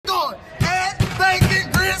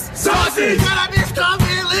Sausage. Got a bitch come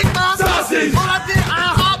in, lick my Sausage. All I did,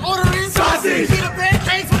 I hop ordering Sausage. Get a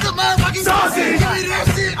pancakes with the motherfucking Sausage. Give me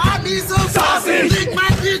that shit, I need some Sausage. Lick my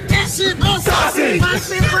dick, that shit, no Sausage. My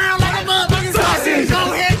shit brown like a motherfucking Sausage.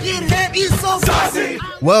 Go ahead, get that, eat some Sausage.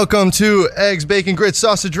 Welcome to Eggs, Bacon, Grits,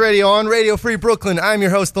 Sausage Radio on Radio Free Brooklyn. I'm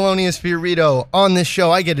your host, Thelonious Fiorito. On this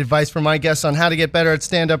show, I get advice from my guests on how to get better at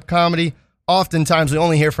stand-up comedy. Oftentimes, we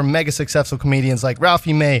only hear from mega successful comedians like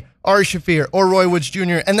Ralphie May, Ari Shaffir, or Roy Woods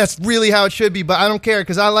Jr., and that's really how it should be, but I don't care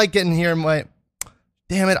because I like getting here my...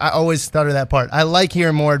 Damn it, I always stutter that part. I like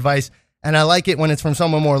hearing more advice, and I like it when it's from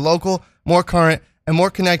someone more local, more current, and more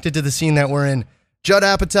connected to the scene that we're in. Judd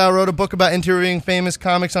Apatow wrote a book about interviewing famous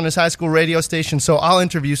comics on his high school radio station, so I'll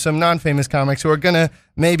interview some non-famous comics who are going to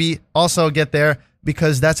maybe also get there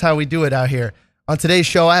because that's how we do it out here. On today's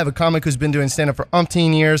show, I have a comic who's been doing stand-up for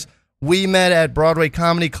umpteen years. We met at Broadway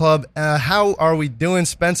Comedy Club. How are we doing,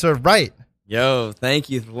 Spencer Wright? Yo, thank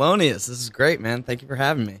you, Thelonious. This is great, man. Thank you for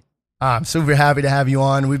having me. I'm super happy to have you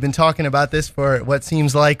on. We've been talking about this for what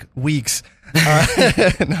seems like weeks.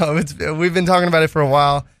 We've been talking about it for a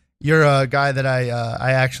while. You're a guy that I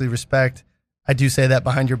actually respect. I do say that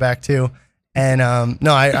behind your back too. And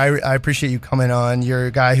I appreciate you coming on. You're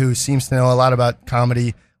a guy who seems to know a lot about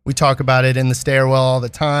comedy. We talk about it in the stairwell all the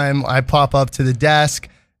time. I pop up to the desk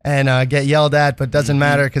and get yelled at, but doesn't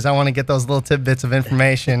matter because I want to get those little tidbits of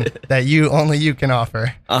information that only you can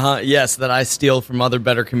offer. Yes, that I steal from other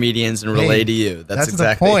better comedians and relay to you. That's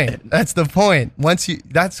exactly the point. it. That's the point.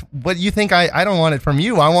 That's what you think. I don't want it from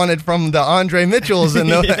you. I want it from the Andre Mitchells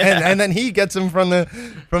and and then he gets them from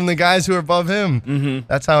the guys who are above him. Mm-hmm.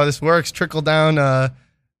 That's how this works. Trickle down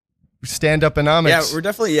stand-up-onomics.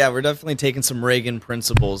 Yeah, we're definitely taking some Reagan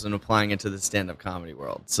principles and applying it to the stand-up comedy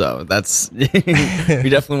world. So that's we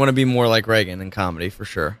definitely want to be more like Reagan in comedy for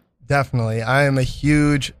sure. Definitely, I am a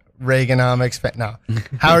huge Reaganomics fan. No,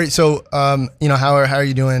 how are you? So, how are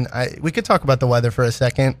you doing? We could talk about the weather for a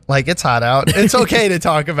second. Like, it's hot out. It's okay to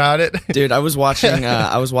talk about it, dude. I was watching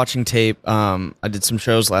tape. I did some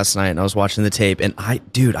shows last night, and I was watching the tape, and I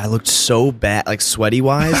looked so bad, like sweaty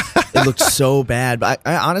wise. It looked so bad. But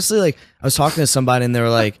I honestly, like, I was talking to somebody, and they were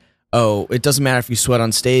like, "Oh, it doesn't matter if you sweat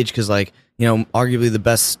on stage because, like, arguably the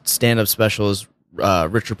best stand-up special is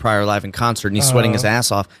Richard Pryor live in concert, and he's sweating his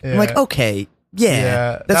ass off." Yeah. I'm like, okay.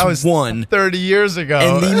 Yeah, that was 30 years ago.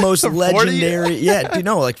 And the most legendary,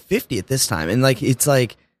 like 50 at this time. And like, it's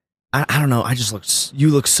like, I don't know,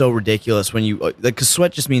 you look so ridiculous when you, like, because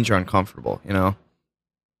sweat just means you're uncomfortable,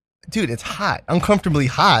 Dude, it's hot, uncomfortably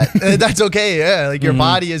hot. That's okay, yeah. Like, your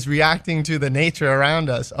body is reacting to the nature around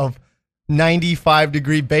us of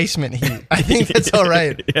 95-degree basement heat. I think that's all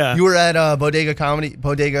right. Yeah. You were at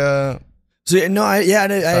Bodega. So no, I had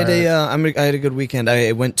a good weekend.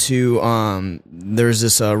 I went to there's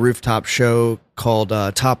this rooftop show called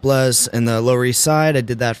Topless in the Lower East Side. I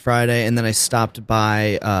did that Friday, and then I stopped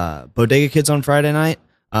by Bodega Kids on Friday night.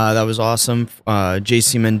 That was awesome.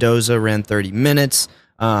 JC Mendoza ran 30 minutes.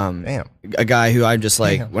 Damn. A guy who I'm just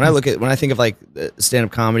like, when I think of like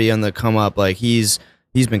stand-up comedy on the come up, like he's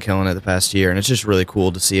been killing it the past year, and it's just really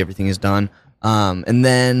cool to see everything he's done. And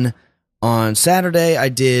then on Saturday, I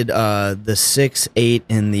did the 6, 8,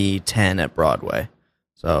 and the 10 at Broadway.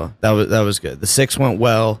 So that was good. The 6 went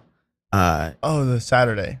well. The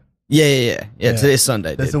Saturday. Yeah. Today's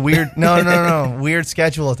Sunday. That's a weird. No. Weird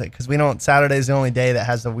schedule thing because we don't. Saturday's the only day that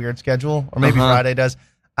has the weird schedule, or maybe Friday does.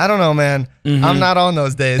 I don't know, man. Mm-hmm. I'm not on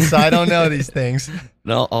those days, so I don't know these things.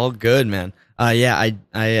 No, all good, man. I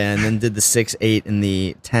and then did the 6, 8, and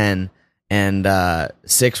the 10, and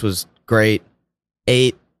 6 was great.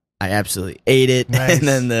 8. I absolutely ate it, nice. And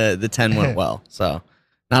then the 10 went well, so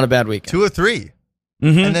not a bad weekend. 2 or 3,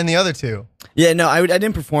 and then the other 2. Yeah, no, I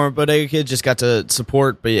didn't perform, but a kid just got to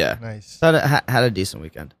support. But yeah, nice. So I had a decent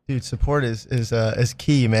weekend. Dude, support is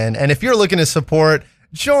key, man. And if you're looking to support,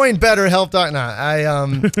 join BetterHelp.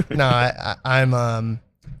 I'm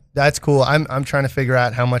that's cool. I'm trying to figure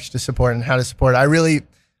out how much to support and how to support. I really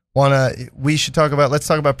let's talk about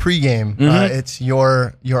Pregame. It's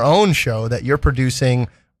your own show that you're producing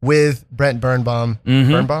with Brent Birnbaum.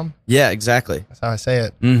 Birnbaum? Yeah, exactly. That's how I say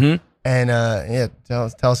it. Mm-hmm. And tell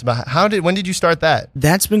us about when did you start that?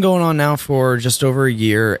 That's been going on now for just over a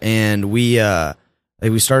year, and we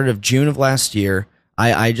started of June of last year.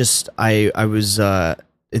 I was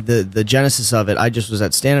the genesis of it. I just was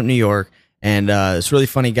at Stand Up New York, and this really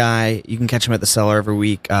funny guy, you can catch him at the Cellar every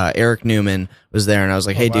week. Eric Newman was there, and I was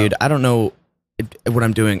like, "Hey, dude, I don't know what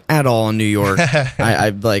I'm doing at all in New York.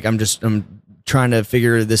 I'm trying to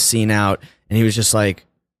figure this scene out." And he was just like,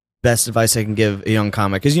 best advice I can give a young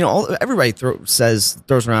comic, because everybody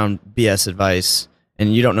throws around BS advice,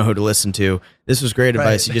 and you don't know who to listen to, this was great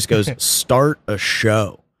advice. He just goes, start a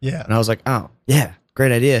show. Yeah. And I was like, oh, yeah,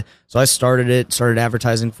 great idea. So I started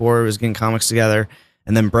advertising for it, was getting comics together.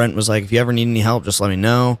 And then Brent was like, if you ever need any help, just let me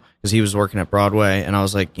know. Because he was working at Broadway. And I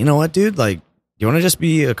was like, you know what, dude? Like, do you want to just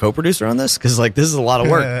be a co-producer on this? Because, like, this is a lot of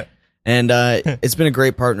work. And it's been a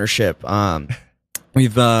great partnership.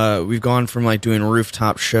 We've gone from, like, doing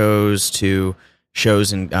rooftop shows to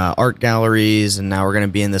shows in art galleries. And now we're going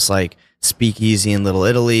to be in this, like, speakeasy in Little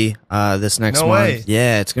Italy this next month. Way.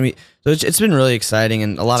 Yeah, it's going to be... So it's been really exciting.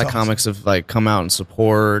 And a lot of awesome. comics have, like, come out and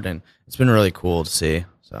support. And it's been really cool to see.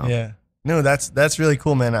 So Yeah. No, that's really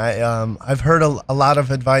cool, man. I've heard a lot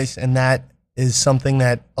of advice, and that is something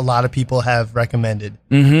that a lot of people have recommended,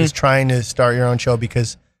 is trying to start your own show,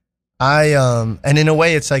 because and in a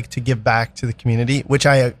way it's like to give back to the community, which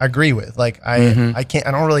I agree with. Like I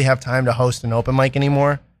don't really have time to host an open mic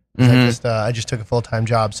anymore. I just took a full-time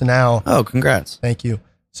job. So now, oh, congrats. Thank you.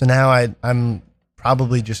 So now I'm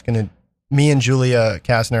probably just going to, me and Julia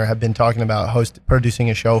Kastner have been talking about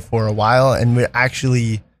producing a show for a while, and we're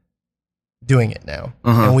actually doing it now.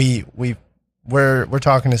 And we're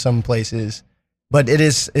talking to some places, but it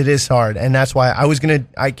is hard. And that's why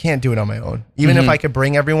I can't do it on my own. Even if I could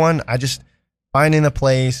bring everyone, I just finding the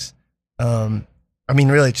place.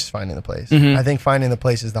 Really just finding the place. I think finding the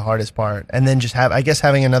place is the hardest part. And then just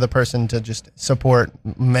having another person to just support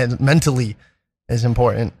mentally is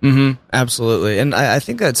important. Absolutely. And I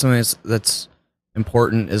think that's something that's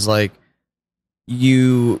important is like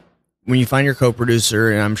when you find your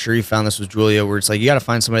co-producer, and I'm sure you found this with Julia, where it's like you got to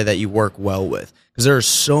find somebody that you work well with, because there are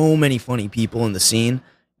so many funny people in the scene.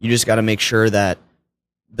 You just got to make sure that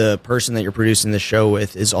the person that you're producing the show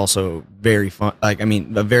with is also very fun. Like, I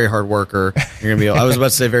mean, a very hard worker. You're gonna be. I was about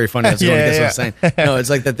to say very funny. That's what I'm saying. No, it's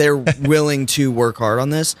like that they're willing to work hard on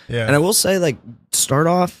this. Yeah. And I will say, like, start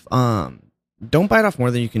off. Don't bite off more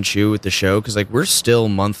than you can chew with the show, because like we're still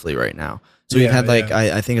monthly right now. So we've had like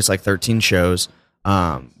I think it's like 13 shows.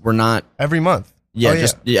 We're not every month. Yeah,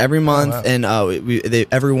 just every month. Oh, wow. And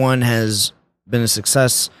everyone has been a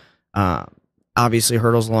success. Obviously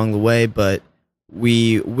hurdles along the way, but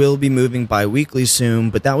we will be moving bi-weekly soon.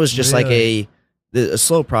 But that was just like a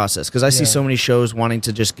slow process, because I see so many shows wanting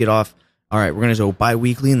to just get off. All right, we're gonna go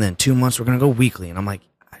bi-weekly, and then 2 months we're gonna go weekly, and I'm like,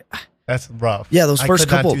 that's rough. Yeah, those first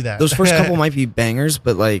couple might be bangers,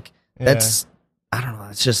 but like that's I don't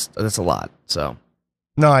know. That's a lot. So.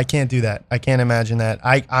 No, I can't do that. I can't imagine that.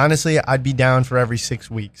 I'd be down for every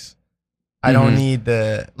 6 weeks. I don't need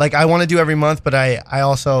I want to do every month, but I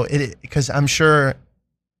also, because I'm sure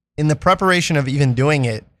in the preparation of even doing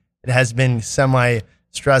it, it has been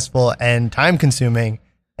semi-stressful and time-consuming.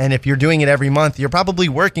 And if you're doing it every month, you're probably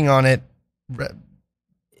working on it,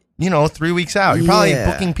 3 weeks out. You're probably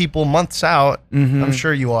booking people months out. I'm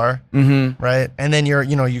sure you are. Right. And then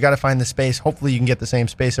you got to find the space. Hopefully you can get the same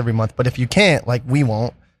space every month. But if you can't, like we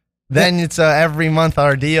won't, then it's a every month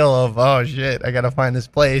ordeal of, oh shit, I got to find this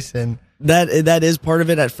place. And that is part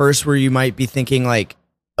of it at first, where you might be thinking like,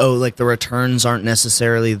 oh, like the returns aren't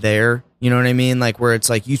necessarily there. You know what I mean? Like where it's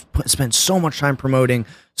like you spend so much time promoting,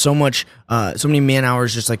 so many man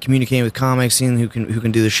hours just like communicating with comics, seeing who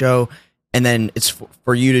can do the show. And then it's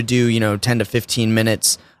for you to do, 10 to 15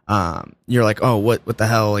 minutes. You're like, oh, what the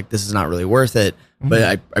hell? Like, this is not really worth it.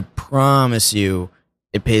 But I promise you,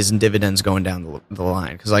 it pays in dividends going down the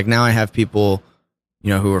line. Because like now I have people,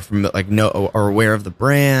 who are from are aware of the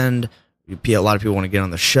brand. A lot of people want to get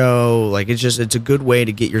on the show. Like it's a good way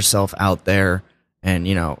to get yourself out there and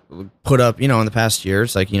put up. In the past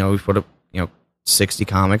years, like we've put up 60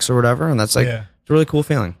 comics or whatever, and that's like it's a really cool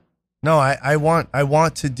feeling. No, I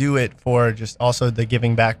want to do it for just also the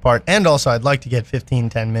giving back part. And also I'd like to get 10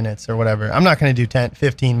 minutes or whatever. I'm not going to do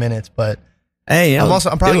 15 minutes, but hey, I'm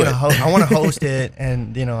probably going to I want to host it,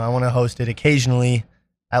 and I want to host it occasionally,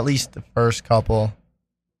 at least the first couple.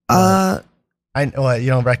 You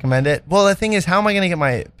don't recommend it? Well, the thing is, how am I going to get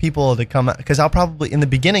my people to come? Because I'll probably, in the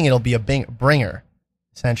beginning, it'll be a bringer,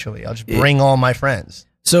 essentially. I'll just bring all my friends.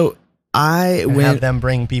 So have them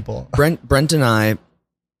bring people. Brent and I,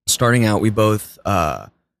 starting out, we both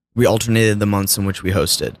we alternated the months in which we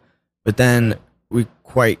hosted, but then we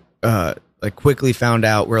quite quickly found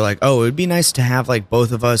out we're like, oh, it would be nice to have like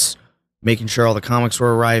both of us making sure all the comics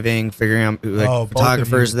were arriving, figuring out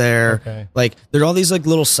photographers there. Okay. Like there are all these like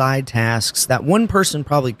little side tasks that one person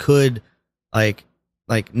probably could like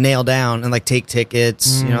nail down and like take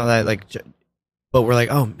tickets, but we're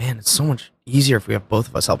like, oh man, it's so much easier if we have both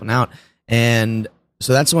of us helping out. And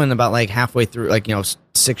so that's when about like halfway through,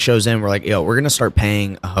 6 shows in, we're like, we're going to start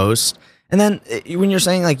paying a host. And then when you're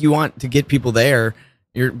saying like you want to get people there,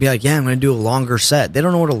 You're be like, yeah, I'm gonna do a longer set. They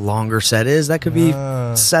don't know what a longer set is. That could be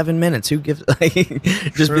 7 minutes. Who gives? Like,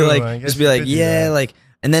 just be like, yeah, like.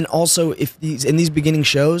 And then also, if in these beginning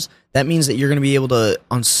shows, that means that you're gonna be able to,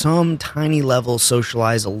 on some tiny level,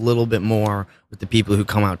 socialize a little bit more with the people who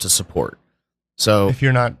come out to support. So if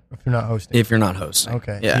you're not hosting,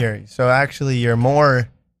 okay, yeah. So actually, you're more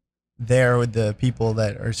there with the people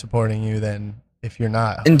that are supporting you than if you're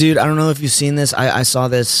not. And dude, I don't know if you've seen this. I saw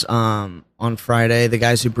this on Friday. The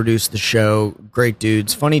guys who produced the show, great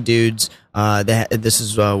dudes, funny dudes. This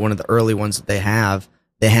is one of the early ones that they have.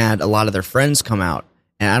 They had a lot of their friends come out.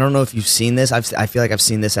 And I don't know if you've seen this. I feel like I've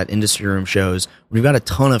seen this at industry room shows. When you've got a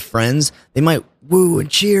ton of friends, they might woo and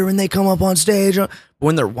cheer when they come up on stage. But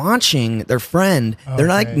when they're watching their friend, they're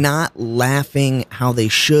like not laughing how they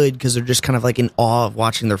should because they're just kind of like in awe of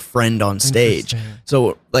watching their friend on stage.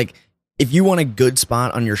 So like, if you want a good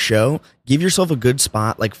spot on your show, give yourself a good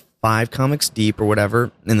spot, like 5 comics deep or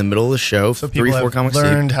whatever, in the middle of the show. So 3, 4 comics deep.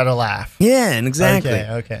 Learned how to laugh. Yeah, and exactly.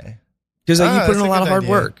 Okay. Because you put in a lot of hard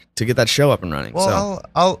work to get that show up and running. Well,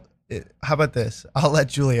 so. How about this? I'll let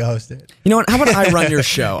Julia host it. You know what? How about I run your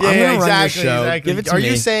show? I'm going to run your show. Exactly. Give it to me. Are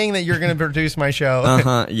you saying that you're going to produce my show?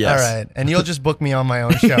 Yes. All right. And you'll just book me on my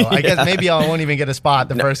own show. I guess maybe I won't even get a spot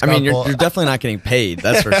the first couple. I mean, you're definitely not getting paid.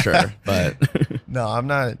 That's for sure. But no, I'm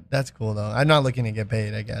not. That's cool though. I'm not looking to get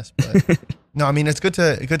paid, I guess. But no, I mean, it's good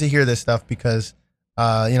to hear this stuff because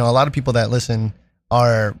a lot of people that listen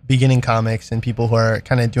are beginning comics and people who are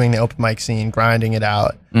kind of doing the open mic scene, grinding it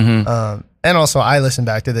out. Mm-hmm. And also, I listen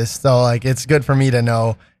back to this, so like it's good for me to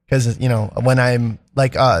know because when I'm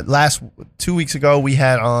like last 2 weeks ago, we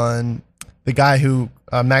had on the guy who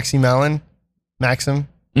Maxim.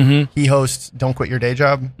 Mm-hmm. He hosts "Don't Quit Your Day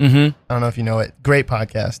Job." Mm-hmm. I don't know if you know it. Great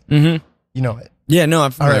podcast. Mm-hmm. You know it. Yeah, no, I'm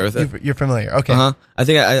familiar with it. You're familiar. Okay. I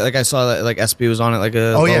think I saw that like SB was on it like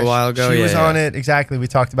a little while ago. She was on it. Exactly. We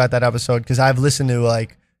talked about that episode because I've listened to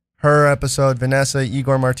like her episode, Vanessa,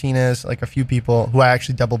 Igor Martinez, like a few people who I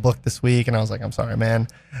actually double booked this week. And I was like, I'm sorry, man.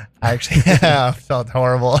 I actually felt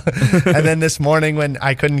horrible. And then this morning when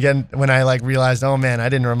I realized, oh man, I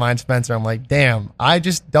didn't remind Spencer. I'm like, damn, I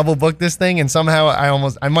just double booked this thing. And somehow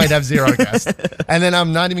I might have 0 guests. And then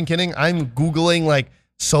I'm not even kidding. I'm Googling like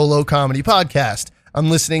solo comedy podcast.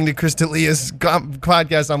 I'm listening to Chris D'Elia's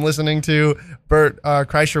podcast. I'm listening to Bert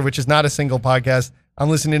Kreischer, which is not a single podcast. I'm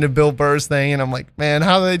listening to Bill Burr's thing, and I'm like, man,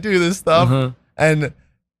 how do they do this stuff? Uh-huh. And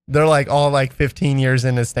they're like all like 15 years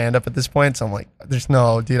into stand-up at this point. So I'm like, there's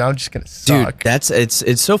no, dude, I'm just gonna suck. Dude,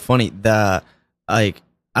 it's so funny. I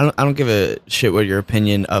don't give a shit what your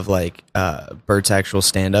opinion of like Bert's actual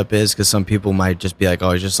stand-up is, because some people might just be like,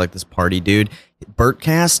 oh, he's just like this party dude.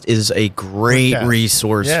 Bertcast is a great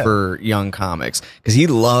resource for young comics because he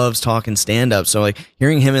loves talking stand-up. So like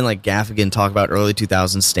hearing him and like Gaffigan talk about early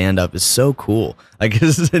 2000s stand-up is so cool. Like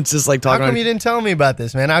it's just like talking. How come you didn't tell me about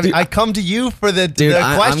this, man? I come to you for the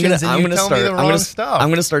questions and you tell me the wrong stuff. I'm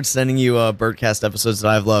gonna start sending you Bertcast episodes that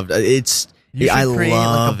I've loved. I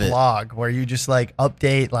love like a blog where you just like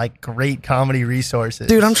update like great comedy resources.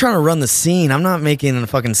 Dude, I'm trying to run the scene. I'm not making a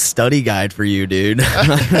fucking study guide for you, dude. Let's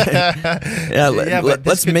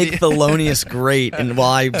make Thelonious great and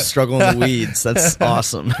while I struggle in the weeds. That's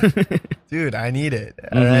awesome. Dude, I need it.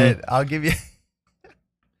 Mm-hmm. All right. I'll give you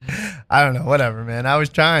I don't know, whatever, man. I was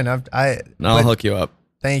trying. I'll hook you up.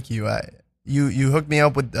 Thank you. You hooked me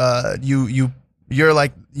up with You're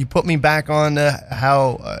like, you put me back on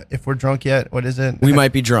how, if we're drunk yet, what is it? We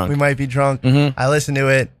might be drunk. We might be drunk. Mm-hmm. I listened to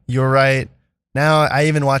it. You're right. Now I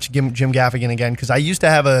even watch Jim Gaffigan again because I used to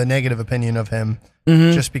have a negative opinion of him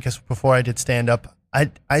just because before I did stand up,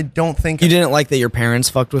 I don't think. You didn't like that your parents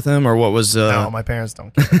fucked with him or what was. No, my parents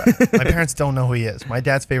don't care about it. My parents don't know who he is. My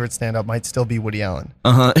dad's favorite stand up might still be Woody Allen.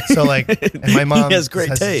 So like, and my mom has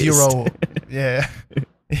great taste. Zero. Yeah.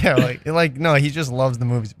 Yeah. Like, no, he just loves the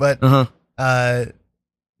movies. But,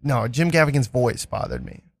 no, Jim Gaffigan's voice bothered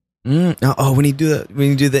me. Oh, when you do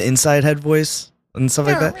the inside head voice and stuff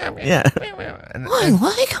like that. Yeah. I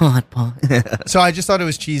like hot pot. So I just thought it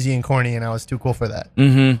was cheesy and corny, and I was too cool for that.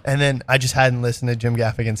 Mm-hmm. And then I just hadn't listened to Jim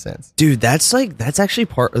Gaffigan since. Dude, that's actually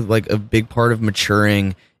part of like a big part of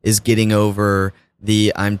maturing is getting over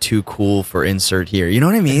the I'm too cool for insert here. You know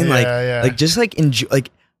what I mean? Like just like enjoy, like,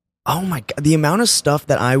 oh my god, the amount of stuff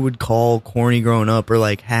that I would call corny growing up or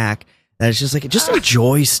like hack. That's just like, just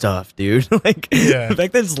enjoy stuff, dude. Like the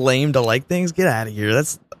fact that it's lame to like things, get out of here.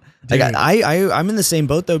 That's like, I'm in the same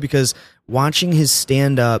boat though, because watching his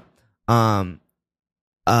stand up, it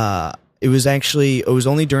was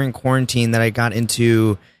only during quarantine that I got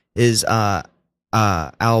into his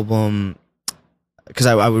album, because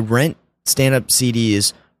I would rent stand up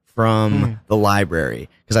CDs from the library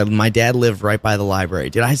because my dad lived right by the library.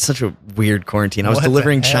 Dude, I had such a weird quarantine. I was What the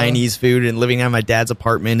delivering hell? Chinese food and living out of my dad's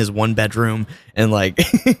apartment in his 1-bedroom and like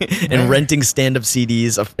and renting stand-up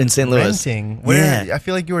CDs in St. Louis. Renting? Yeah. I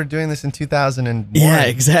feel like you were doing this in 2001. Yeah,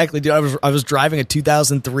 exactly, dude. I was driving a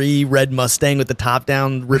 2003 red Mustang with the top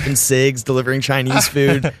down, ripping cigs, delivering Chinese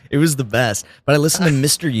food. It was the best. But I listened to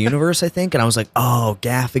Mr. Universe, I think, and I was like, oh,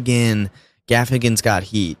 Gaffigan's got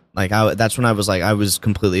heat. Like that's when I was like, I was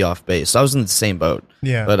completely off base. So I was in the same boat.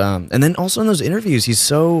 Yeah. But and then also in those interviews, he's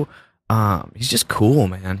so he's just cool,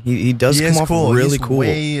 man. He does come off really cool.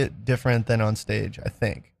 Way different than on stage, I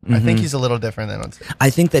think. I think he's a little different than on stage. I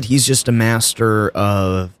think that he's just a master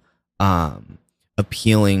of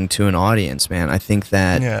appealing to an audience, man. I think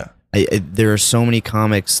that there are so many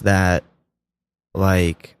comics that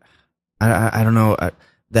like I don't know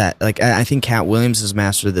that like I think Cat Williams has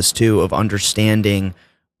mastered this too, of understanding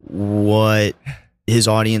what his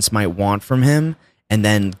audience might want from him and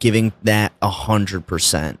then giving that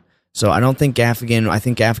 100%. So I don't think Gaffigan, I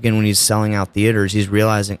think Gaffigan, when he's selling out theaters, he's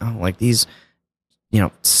realizing, oh, like these,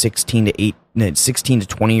 16 to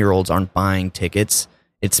 20 year olds aren't buying tickets.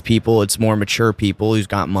 It's people, it's more mature people who's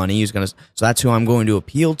got money, so that's who I'm going to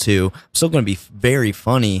appeal to. I'm still going to be very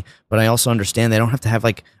funny, but I also understand they don't have to have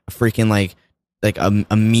like a freaking like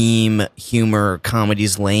a meme humor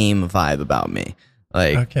comedy's lame vibe about me.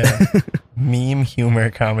 Like, okay. Meme humor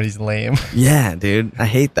comedy's lame. Yeah, dude. I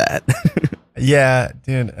hate that. Yeah,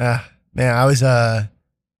 dude. Man, I was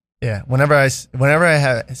whenever I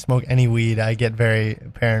smoke any weed, I get very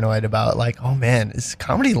paranoid about like, oh man, is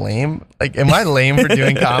comedy lame? Like, am I lame for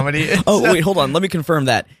doing comedy? Wait, hold on. Let me confirm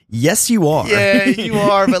that. Yes, you are. Yeah, you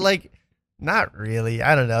are, but like, not really.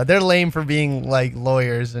 I don't know. They're lame for being like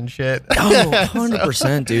lawyers and shit. Oh,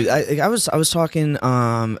 100%, dude. I was talking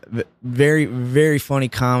very, very funny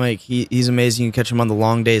comic. He's amazing. You can catch him on the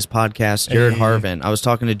Long Days podcast, Jared Harvin. I was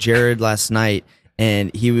talking to Jared last night,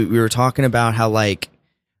 and we were talking about how like,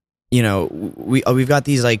 we've got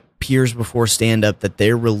these like peers before stand up that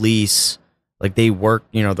they release, like they work,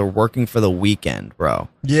 they're working for the weekend, bro.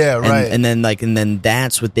 Yeah, right. And then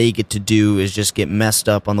that's what they get to do is just get messed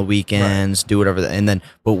up on the weekends, do whatever.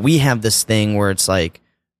 But we have this thing where it's like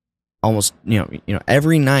almost,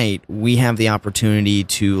 every night we have the opportunity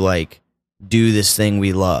to like do this thing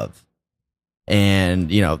we love. And,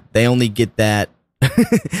 they only get that.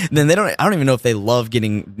 Then I don't even know if they love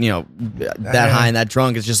getting, that high and that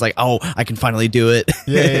drunk. It's just like, oh, I can finally do it.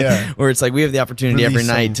 Yeah. Where it's like, we have the opportunity Release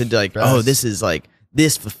every night to like, stress. oh, this is like,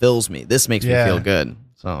 this fulfills me. This makes me feel good.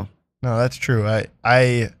 So no, that's true.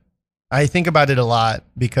 I think about it a lot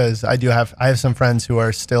because I have some friends who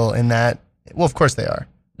are still in that. Well, of course they are.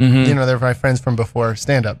 Mm-hmm. They're my friends from before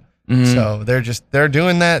stand up. Mm-hmm. So they're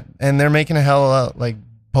doing that and they're making a hell of like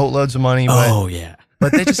boatloads of money. But, oh yeah.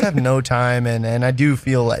 But they just have no time, and I do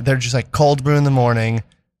feel like they're just like cold brew in the morning,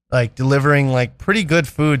 like delivering like pretty good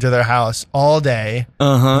food to their house all day.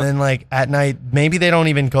 And then like at night, maybe they don't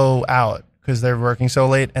even go out because they're working so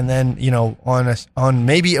late. And then on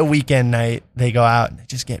maybe a weekend night, they go out and they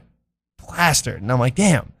just get plastered. And I'm like,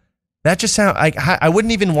 damn, that just sounds like I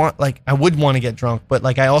wouldn't even want I would want to get drunk, but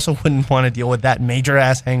like I also wouldn't want to deal with that major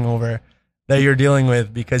ass hangover that you're dealing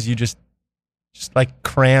with because you just like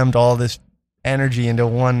crammed all this energy into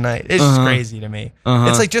one night. It's just crazy to me.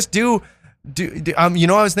 It's like just do I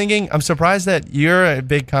was thinking, I'm surprised that you're a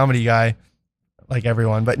big comedy guy like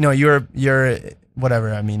everyone, but no, you're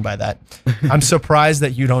whatever I mean by that. I'm surprised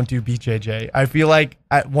that you don't do BJJ. I feel like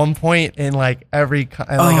at one point in like a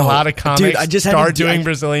lot of comics dude, I just start doing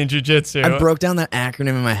Brazilian Jiu-Jitsu. I broke down that acronym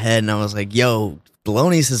in my head and I was like, yo,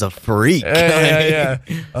 Thelonious is a freak. Yeah.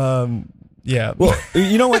 Yeah. Well,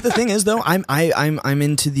 you know what the thing is though? I'm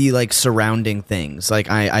into the like surrounding things. Like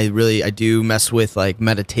I do mess with like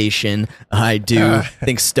meditation. I do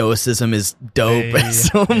think stoicism is dope.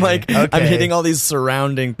 So I'm like I'm hitting all these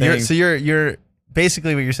surrounding things. You're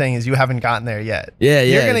basically what you're saying is you haven't gotten there yet. Yeah.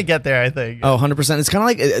 You're gonna get there, I think. Oh, 100%. It's kind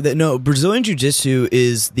of like no, Brazilian Jiu-Jitsu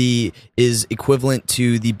is equivalent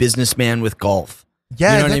to the businessman with golf.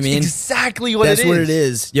 Yeah, you know what that's I mean? Exactly what that's it is. What it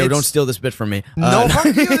is. Yo, don't steal this bit from me. No, fuck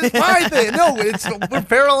you. It's my thing. No, we're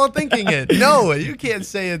parallel thinking it. No, you can't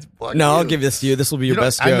say it's. No, I'll give this to you. This will be your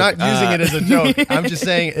best joke. I'm not using it as a joke. I'm just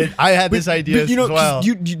saying I had this idea as well.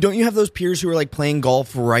 Don't you have those peers who are like playing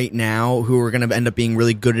golf right now who are going to end up being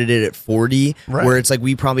really good at it at 40? Right. Where it's like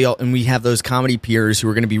we have those comedy peers who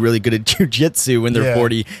are going to be really good at jiu-jitsu when they're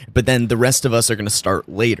 40, but then the rest of us are going to start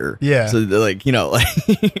later. Yeah. So they're like,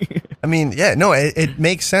 I mean, yeah, no, it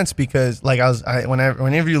makes sense because like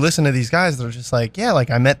whenever you listen to these guys, they're just like, yeah,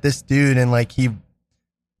 like I met this dude and like he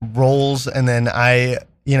rolls and then I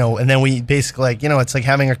and then we basically like, it's like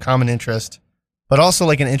having a common interest, but also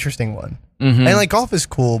like an interesting one. Mm-hmm. And like golf is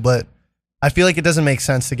cool, but I feel like it doesn't make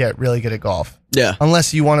sense to get really good at golf. Yeah.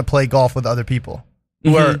 Unless you want to play golf with other people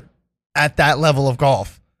who are at that level of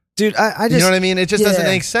golf. Dude, I just... You know what I mean? It just doesn't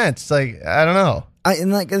make sense. Like, I don't know.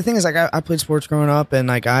 And like the thing is, like I played sports growing up, and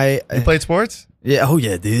like You played sports? Yeah. Oh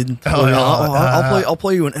yeah, dude. I'll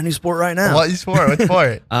play you in any sport right now. What sport? What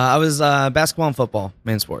sport? I was basketball and football,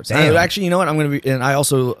 main sports. Damn. Actually, you know what? I'm gonna be. And I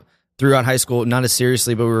also throughout high school, not as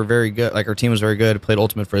seriously, but we were very good. Like our team was very good. Played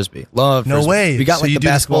ultimate frisbee. Love. No frisbee. way. We got So like you the do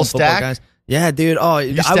the basketball full and football stack? guys. Yeah, dude. Oh,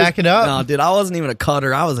 You stack it up? No, dude. I wasn't even a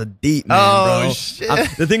cutter. I was a deep man, Oh, bro.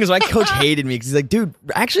 shit. The thing is, my coach hated me because he's like, dude,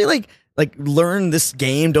 actually, like learn this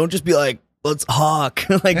game. Don't just be like, let's hawk.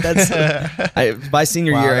 Like that's my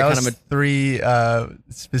senior year. That I was kind of 3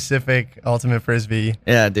 specific ultimate frisbee.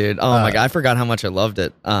 yeah, dude. Oh my god, I forgot how much I loved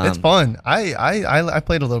it. It's fun. I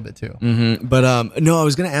played a little bit too. But no, I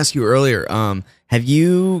was gonna ask you earlier. Have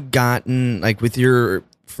you gotten like with your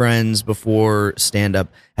friends before stand up?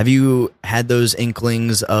 Have you had those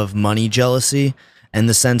inklings of money jealousy and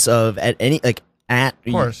the sense of at any like at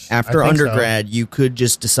Of course, after I think undergrad you could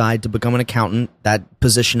just decide to become an accountant? That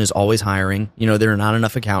position is always hiring. There are not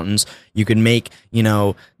enough accountants. You could make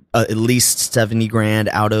at least 70 grand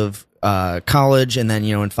out of college, and then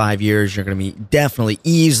in 5 years you're going to be definitely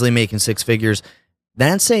easily making 6 figures.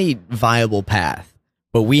 That's a viable path.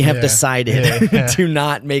 But we have decided to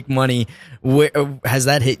not make money. Has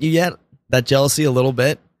that hit you yet? That jealousy a little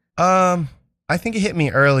bit? I think it hit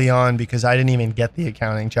me early on because I didn't even get the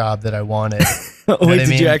accounting job that I wanted. Wait,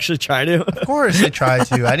 did you actually try to? Of course I tried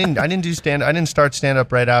to. I didn't start stand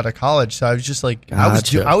up right out of college, so I was just like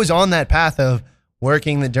Gotcha. I was on that path of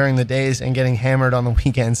working during the days and getting hammered on the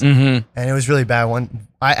weekends. And it was really bad.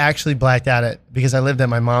 I actually blacked out because I lived at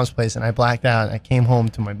my mom's place, and I blacked out and I came home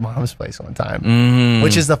to my mom's place one time,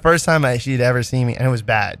 which is the first time she'd ever seen me, and it was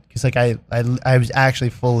bad because like I was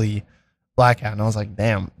actually fully blackout, and I was like,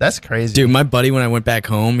 damn, that's crazy. Dude, my buddy, when I went back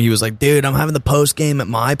home, he was like, dude, I'm having the post game at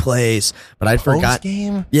my place, but I'd forgotten.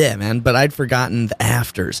 Game? Yeah, man, but I'd forgotten the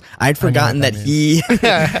afters. I'd forgotten that he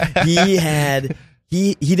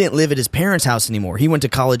he didn't live at his parents' house anymore. He went to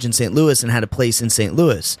college in St. Louis and had a place in St.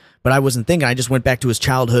 Louis. But I wasn't thinking. I just went back to his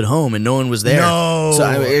childhood home, and no one was there. No. So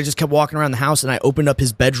I just kept walking around the house, and I opened up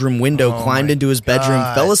his bedroom window, climbed into his bedroom,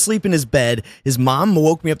 fell asleep in his bed. His mom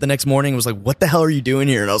woke me up the next morning and was like, what the hell are you doing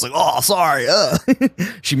here? And I was like, oh, sorry.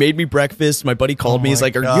 She made me breakfast. My buddy called me. He's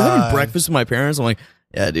like, are you having breakfast with my parents? I'm like,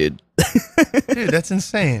 yeah, dude. Dude, that's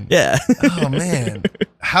insane. Yeah. Oh, man.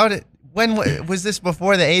 When was this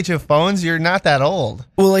before the age of phones? You're not that old.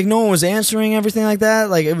 Well, like no one was answering everything like that.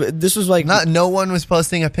 Like this was like no one was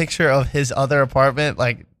posting a picture of his other apartment.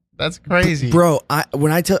 Like that's crazy, bro. I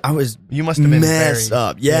was you must have been messed very,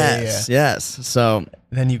 up. Yes, yes. So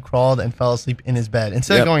then you crawled and fell asleep in his bed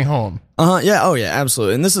instead of going home. Yeah. Oh yeah.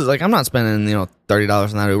 Absolutely. And this is like I'm not spending $30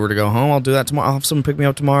 on that Uber to go home. I'll do that tomorrow. I'll have someone pick me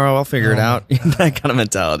up tomorrow. I'll figure it out. That kind of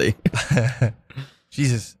mentality.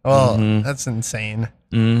 Jesus. Well, that's insane.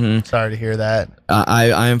 Sorry to hear that.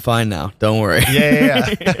 I am fine now. Don't worry.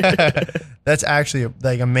 Yeah. That's actually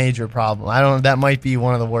like a major problem. That might be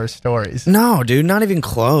one of the worst stories. No, dude, not even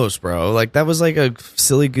close, bro. Like that was like a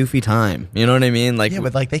silly, goofy time. You know what I mean? Like, yeah,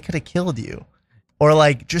 but like they could have killed you. Or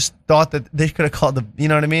like just thought that they could have called you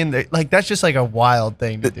know what I mean? Like that's just like a wild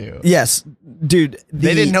thing to do. Yes, dude.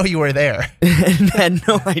 They didn't know you were there. Had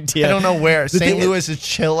no idea. I don't know where. St. Louis is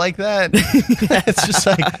chill like that. It's just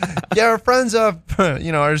like, yeah, our friends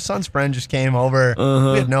our son's friend just came over.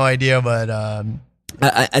 We had no idea, but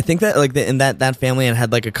I think that like in that family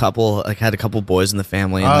had like a couple boys in the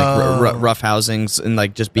family and like rough housings and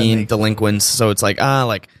like just being delinquents. So it's like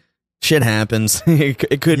shit happens.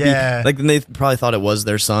 It could be like they probably thought it was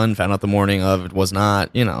their son. Found out the morning of it was not.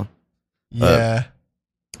 Yeah.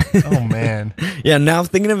 Oh man. Yeah. Now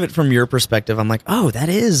thinking of it from your perspective, I'm like, oh, that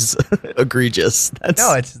is egregious.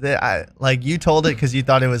 No, like you told it because you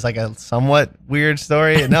thought it was like a somewhat weird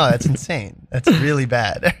story. No, that's insane. That's really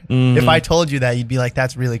bad. If I told you that, you'd be like,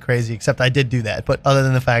 that's really crazy. Except I did do that. But other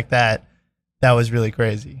than the fact that was really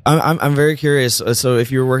crazy. I'm very curious. So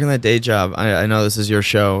if you were working that day job, I know this is your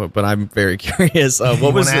show, but I'm very curious.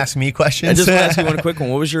 What was ask me questions? I just want to ask you one quick one.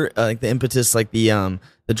 What was your the impetus, like the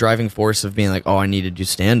driving force of being like, oh, I need to do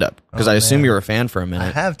stand up? Because I assume you were a fan for a minute.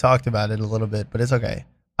 I have talked about it a little bit, but it's okay.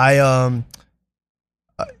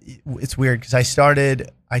 It's weird because I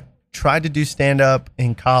tried to do stand up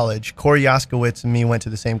in college. Corey Yoskowitz and me went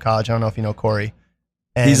to the same college. I don't know if you know Corey.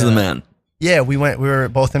 He's the man. Yeah, we were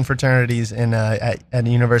both in fraternities at the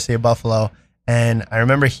University of Buffalo, And I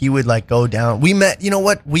remember he would like go down. We met, you know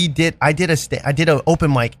what we did? I did an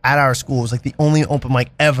open mic at our school. It was like the only open mic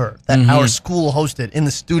ever that our school hosted in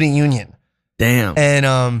the student union. Damn.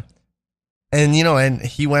 And you know, and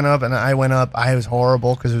he went up and I went up. I was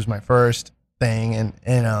horrible because it was my first thing.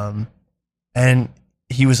 And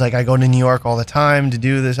he was like, I go to New York all the time to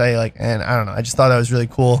do this. And I don't know. I just thought that was really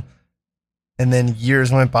cool. And then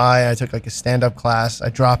years went by. I took like a stand-up class. I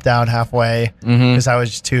dropped out halfway because I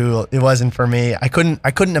was just it wasn't for me. I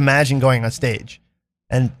couldn't imagine going on stage.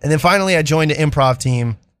 And then finally I joined an improv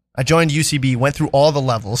team. I joined UCB, went through all the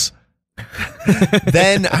levels.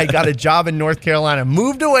 Then I got a job in North Carolina,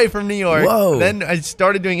 moved away from New York. Whoa. Then I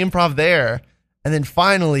started doing improv there. And then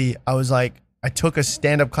finally I was like, I took a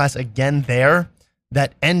stand-up class again there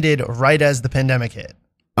that ended right as the pandemic hit.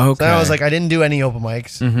 Okay. So I was like, I didn't do any open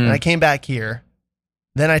mics. And I came back here.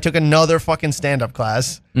 Then I took another fucking stand-up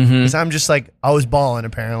class because I'm just like, I was balling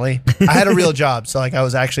apparently. I had a real job, so like I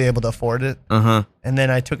was actually able to afford it. And then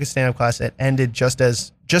I took a stand-up class that ended just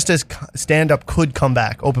as stand-up could come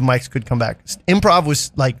back, open mics could come back. Improv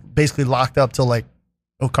was like basically locked up till like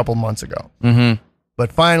a couple months ago.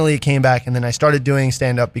 But finally it came back, and then I started doing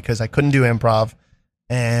stand-up because I couldn't do improv.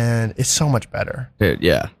 And it's so much better. Dude,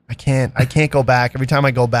 yeah. I can't go back. Every time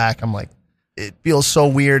I go back, I'm like, it feels so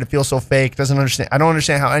weird. It feels so fake. I don't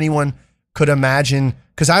understand how anyone could imagine,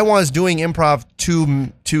 because I was doing improv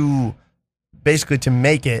to basically to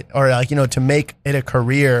make it, or like, you know, to make it a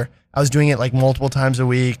career. I was doing it like multiple times a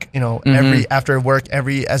week, you know, after work,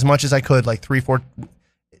 as much as I could, like 3-4.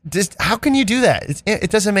 Just how can you do that?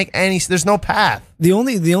 It doesn't make any. There's no path. The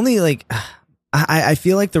only like, I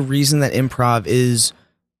feel like the reason that improv is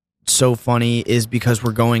so funny is because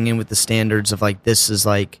we're going in with the standards of like, this is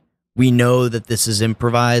like, we know that this is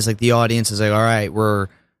improvised. Like the audience is like, all right, we're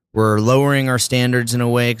lowering our standards in a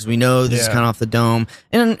way because we know this is kind of off the dome.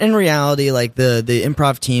 And in reality, like the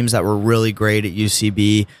improv teams that were really great at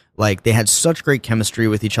UCB, like they had such great chemistry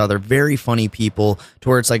with each other, very funny people, to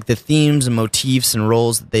where it's like the themes and motifs and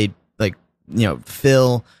roles that they like, you know,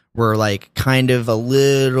 fill were like kind of a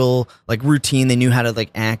little like routine. They knew how to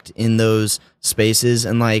like act in those spaces.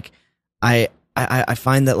 And like, I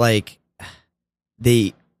find that like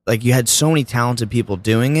you had so many talented people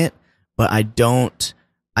doing it, but I don't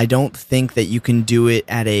think that you can do it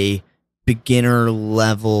at a beginner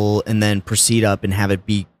level and then proceed up and have it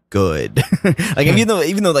be good. Like even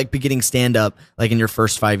though like beginning stand up, like in your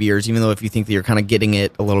first 5 years, even though if you think that you're kind of getting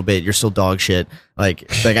it a little bit, you're still dog shit. Like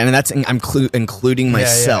I mean, that's I'm including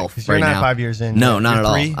myself right you're not now. 5 years in. No, not at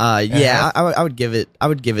all. 3? I would give it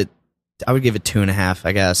 2.5,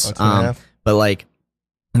 I guess. 2.5. But like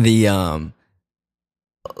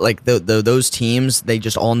those teams, they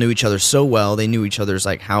just all knew each other so well. They knew each other's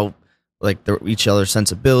like how like each other's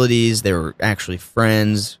sensibilities. They were actually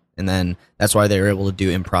friends. And then that's why they were able to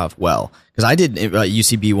do improv well. Because I did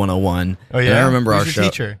UCB 101. Oh, yeah? And I remember Who's our your show.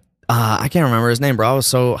 Teacher? I can't remember his name, bro. I was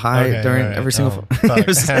so high during every single...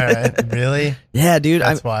 Really? Yeah, dude.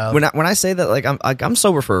 That's wild. When I say that, like I'm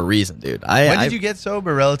sober for a reason, dude. When did you get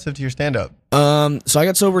sober relative to your stand-up? So I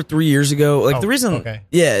got sober 3 years ago. Like the reason... Okay.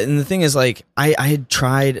 Yeah, and the thing is, like, I had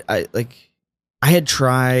tried... Like,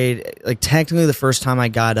 technically the first time I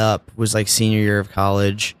got up was, like, senior year of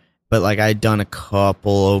college. But like I'd done a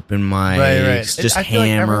couple open mics, right. just I feel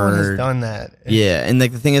hammered. Like everyone has done that. Yeah, and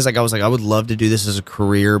like the thing is, like I was like, I would love to do this as a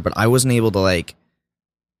career, but I wasn't able to like.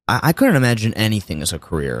 I couldn't imagine anything as a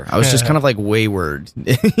career. I was just kind of like wayward.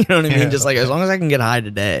 You know what I mean? Just like as long as I can get high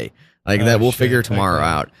today, like that, we'll figure tomorrow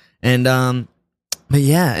out. And but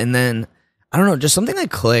yeah, and then I don't know, just something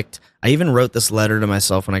that clicked. I even wrote this letter to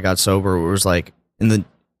myself when I got sober. It was like in the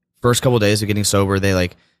first couple of days of getting sober, they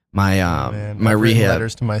like. My rehab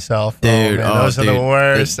letters to myself, dude. Those are the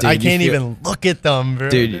worst. Dude, I can't even look at them, bro.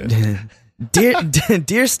 Dude.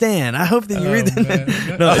 Dear Stan, I hope that you read that.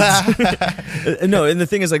 No, and the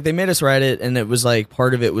thing is, like, they made us write it, and it was like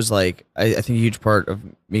part of it was like I think a huge part of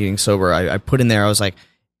me getting sober. I put in there. I was like,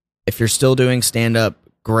 if you're still doing stand up,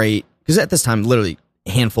 great, because at this time, literally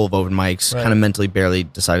a handful of open mics, kind of mentally barely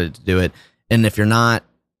decided to do it, and if you're not.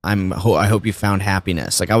 I hope you found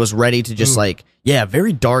happiness. Like I was ready to just like,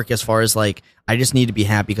 very dark as far as like, I just need to be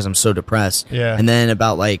happy because I'm so depressed. Yeah. And then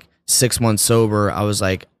about like 6 months sober, I was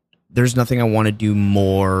like, there's nothing I want to do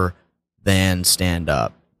more than stand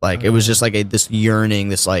up. Like it was just like this yearning,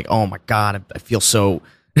 this like, oh my God, I feel so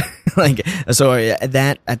like, so at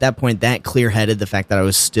that point, that clear headed the fact that I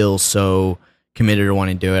was still so committed to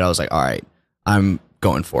wanting to do it. I was like, all right, I'm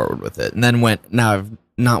going forward with it. And then now I've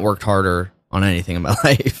not worked harder on anything in my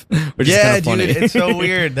life, which is kind of funny. Dude, it's so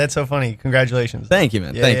weird. That's so funny. Congratulations. Thank you,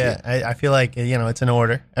 man. Thank you. I feel like, it's an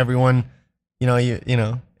order. Everyone,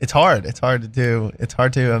 it's hard. It's hard to do. It's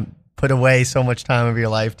hard to put away so much time of your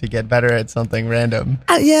life to get better at something random.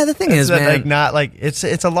 Yeah, the thing is, man, like not like it's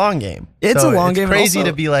a long game. It's a long game. It's crazy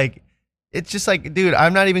also, to be like. It's just like, dude,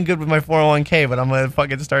 I'm not even good with my 401k, but I'm gonna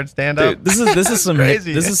fucking start stand up. Dude, this is some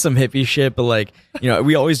crazy. This is some hippie shit. But like,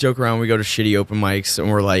 we always joke around. We go to shitty open mics, and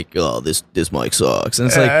we're like, oh, this mic sucks. And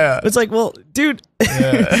it's like, well, dude,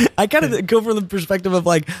 I kind of go from the perspective of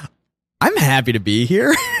like, I'm happy to be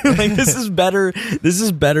here. Like, this is better. This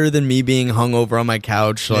is better than me being hungover on my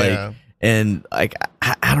couch. Like, and like,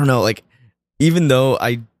 I don't know. Like, even though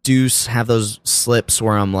I do have those slips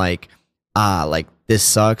where I'm like this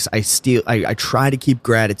sucks, I try to keep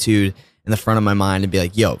gratitude in the front of my mind and be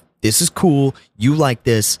like, yo, this is cool. You like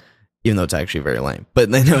this, even though it's actually very lame. But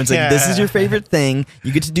it's like, this is your favorite thing.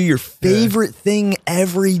 You get to do your favorite thing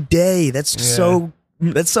every day. That's so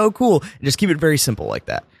cool. And just keep it very simple like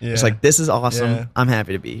that. It's like, this is awesome. Yeah. I'm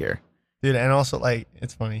happy to be here. Dude, and also, like,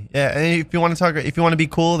 it's funny. Yeah, and if you want to be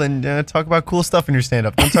cool, then talk about cool stuff in your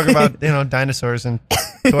stand-up. Don't talk about, dinosaurs and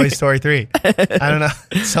Toy Story 3. I don't know.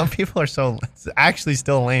 Some people are it's actually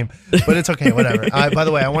still lame, but it's okay, whatever. By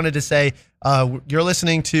the way, I wanted to say, you're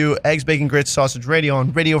listening to Eggs, Bacon, Grits, Sausage Radio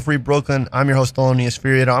on Radio Free Brooklyn. I'm your host, Thelonious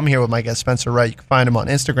Furioso. I'm here with my guest, Spencer Wright. You can find him on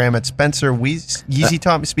Instagram at Spencer Yeezy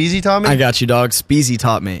taught me. Speezy taught me? I got you, dog. Speezy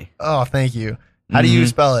taught me. Oh, thank you. How do you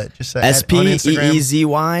spell it? Just say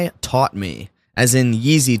SPEEZY taught me, as in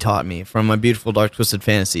Yeezy taught me from My Beautiful Dark Twisted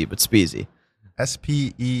Fantasy, but Speezy.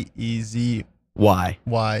 SPEEZY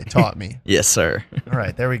taught me. Yes, sir. All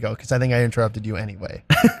right, there we go. Because I think I interrupted you anyway.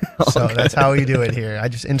 So that's how we do it here. I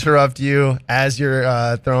just interrupt you as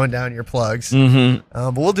you're throwing down your plugs.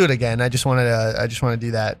 But we'll do it again. I just want to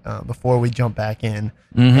do that before we jump back in.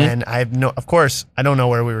 And of course, I don't know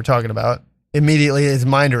where we were talking about. Immediately his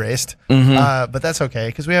mind erased, but that's okay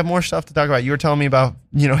because we have more stuff to talk about. You were telling me about,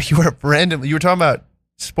 you were talking about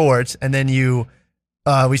sports, and then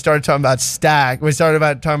we started talking about stack. We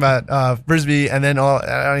started talking about frisbee, and then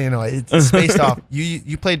it's spaced off.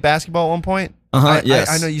 You played basketball at one point. Yes,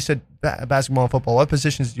 I know you said basketball and football. What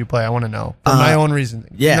positions did you play? I want to know for my own reason.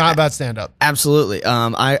 Yeah, not about stand up. Absolutely.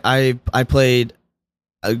 I played.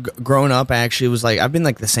 Growing up, I actually was like, I've been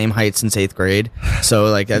like the same height since 8th grade. So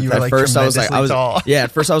like at first I was tall. Yeah,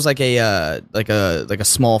 at first I was like a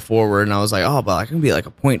small forward, and I was like, oh, but I can be like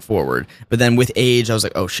a point forward. But then with age, I was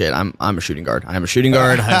like, oh shit, I'm a shooting guard. I'm a shooting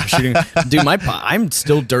guard. I'm a shooting. Dude, I'm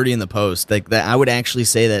still dirty in the post. Like that, I would actually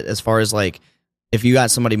say that as far as like, if you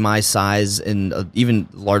got somebody my size and even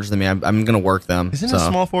larger than me, I'm gonna work them. Isn't a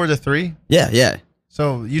small forward a 3? Yeah.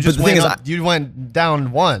 So you just you went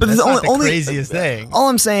down 1. But that's not the craziest thing. All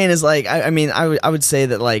I'm saying is like, I would say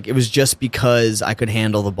that like it was just because I could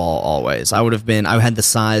handle the ball always. I had the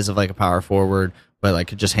size of like a power forward, but like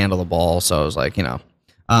could just handle the ball. So I was like, yeah,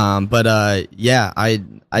 I basketball.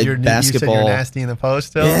 You said you're nasty in the post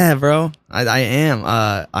still? Yeah, bro. I am.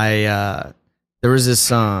 There was this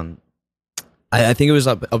I think it was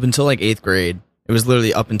up until like 8th grade. It was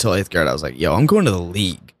literally up until 8th grade. I was like, yo, I'm going to the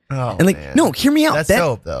league. Oh, and like, man. No, hear me out. That's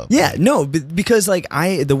dope, though. Yeah, no, because like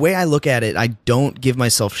the way I look at it, I don't give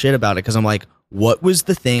myself shit about it because I'm like, what was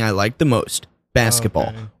the thing I liked the most? Basketball.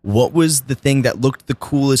 Okay. What was the thing that looked the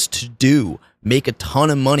coolest to do? Make a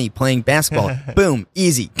ton of money playing basketball. Boom,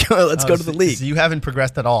 easy. Let's go to the league. So you haven't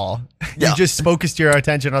progressed at all. Yeah. You just focused your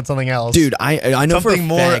attention on something else. Dude, I know something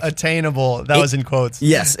more attainable. That was in quotes.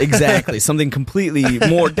 Yes, exactly. Something completely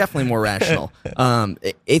definitely more rational.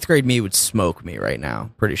 8th grade me would smoke me right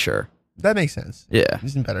now. Pretty sure. That makes sense. Yeah.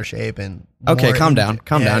 He's in better shape and okay, calm down.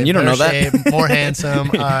 You don't know that. Shape, more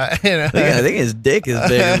handsome. I think his dick is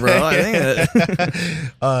big, bro. I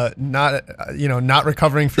think not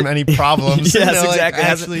recovering from any problems. Yes,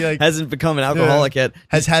 exactly. Hasn't become an alcoholic yet.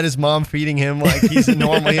 Has had his mom feeding him like he's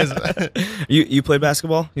normally is. You play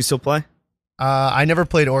basketball? You still play? I never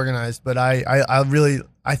played organized, but I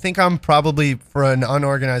think I'm probably for an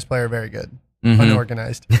unorganized player very good.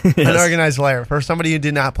 Unorganized. Yes. Unorganized player. For somebody who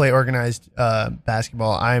did not play organized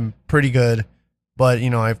basketball, I'm pretty good, but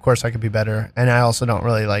of course I could be better. And I also don't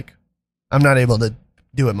really I'm not able to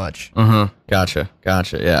do it much. Gotcha.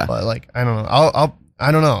 Yeah. But I don't know.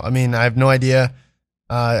 I don't know. I mean, I have no idea.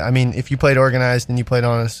 If you played organized and you played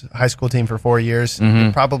on a high school team for 4 years,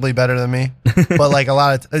 you're probably better than me. But a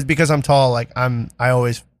lot of it's because I'm tall.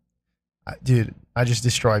 I just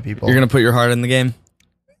destroy people. You're gonna put your heart in the game.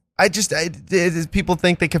 People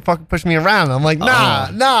think they can fucking push me around. I'm like, nah.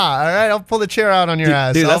 All right, I'll pull the chair out on your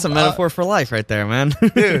ass. Dude, that's a metaphor for life right there, man.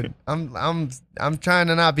 Dude, I'm trying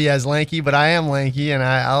to not be as lanky, but I am lanky, and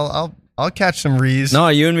I'll I'll catch some rees. No,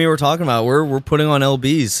 you and me were talking about we're putting on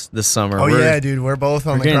LBs this summer. Oh yeah, dude, we're both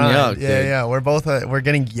on the getting grind. yoked, dude. Yeah, we're both we're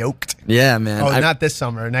getting yoked. Yeah, man. Oh, not this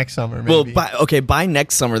summer, next summer maybe. Well, by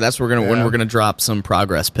next summer, that's when we're gonna drop some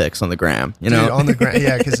progress pics on the gram. You know, dude, on the gram.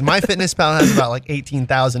 Yeah, because MyFitnessPal has about like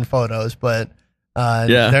 18,000 photos, but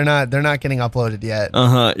they're not getting uploaded yet.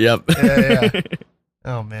 Yep. Yeah.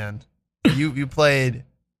 Oh man, you played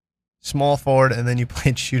small forward and then you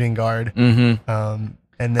played shooting guard. Mm-hmm.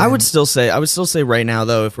 And then, I would still say right now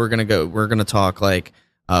though, if we're gonna talk like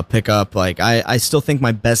pickup, like I still think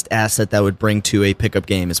my best asset that would bring to a pickup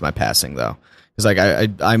game is my passing though, because like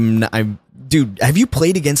I'm dude, have you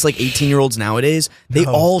played against like 18-year-olds nowadays? They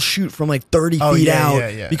all shoot from like 30 feet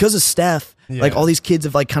out because of Steph. Yeah. Like all these kids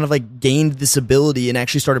have like kind of like gained this ability and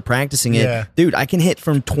actually started practicing it. Yeah. Dude, I can hit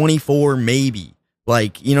from 24 maybe.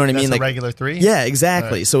 Like, you know what I mean? That's like a regular 3? Yeah,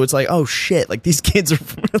 exactly. Right. So it's like, oh shit, like these kids are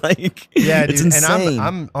like, yeah, dude. It's insane. And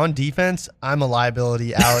I'm on defense. I'm a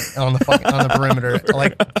liability out on the perimeter.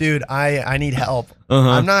 Like, dude, I need help.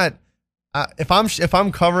 I'm not. If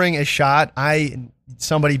I'm covering a shot,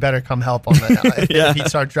 somebody better come help on that if he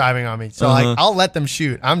starts driving on me. So like I'll let them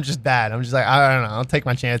shoot. I'm just bad. I'm just like, I don't know. I'll take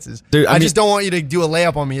my chances. Dude, I just don't want you to do a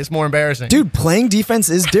layup on me. It's more embarrassing. Dude, playing defense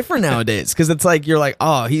is different nowadays because it's like you're like,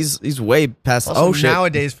 oh, he's way past. Also, shit.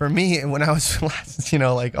 Nowadays for me, when I was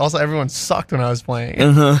like also everyone sucked when I was playing.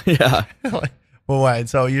 Yeah. Like, well, what?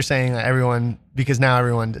 So you're saying that everyone, because now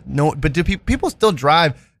everyone but do people still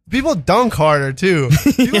drive? People dunk harder too.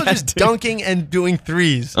 People just dunking and doing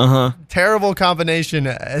threes. Terrible combination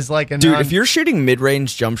as like a dude. If you're shooting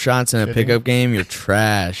mid-range jump shots in a pickup game, you're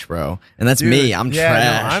trash, bro. And that's me. I'm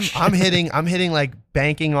trash. No, I'm hitting like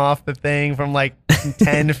banking off the thing from like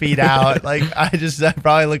 10 feet out. Like I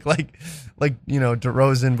probably look like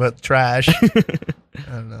DeRozan but trash.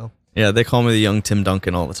 I don't know. Yeah, they call me the young Tim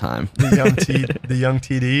Duncan all the time. The young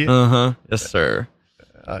TD. Yes, sir.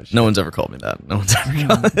 No one's ever called me that. No one's ever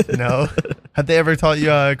called No. Have they ever called you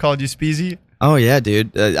Speezy? Oh yeah,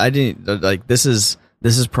 dude. I didn't like this is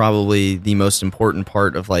probably the most important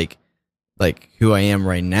part of like who I am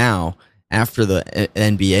right now. After the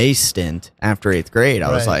NBA stint, after 8th grade,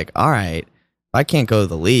 I was like, all right, if I can't go to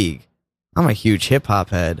the league, I'm a huge hip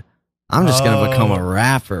hop head. I'm just gonna become a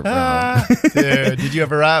rapper, bro. Dude, did you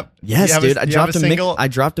ever rap? Yes, dude. I dropped a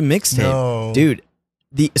mixtape. No. Dude.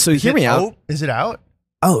 Hear me out. Is it out?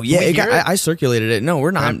 Oh yeah, I circulated it. No,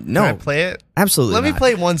 we're not. Can I play it? Absolutely. Let me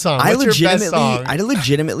play one song. What's your best song? I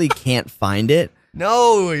legitimately can't find it.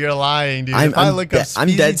 No, you're lying, dude. If I look up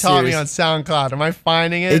Speezy taught me on SoundCloud, am I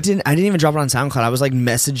finding it? I didn't even drop it on SoundCloud. I was like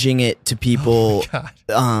messaging it to people. Oh my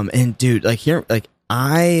God. And dude, like here, like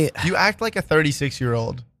you act like a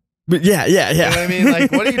 36-year-old. But yeah. You know what I mean?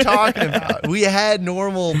 Like, what are you talking about? We had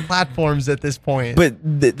normal platforms at this point. But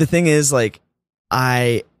the thing is, like,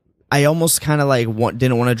 I almost kind of like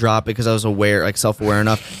didn't want to drop it because I was self-aware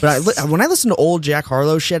enough. But when I listened to old Jack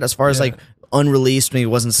Harlow shit, as far as like unreleased when he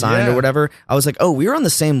wasn't signed or whatever, I was like, oh, we were on the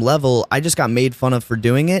same level. I just got made fun of for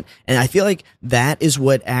doing it. And I feel like that is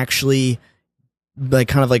what actually like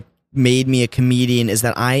kind of like made me a comedian, is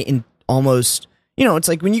that almost, you know, it's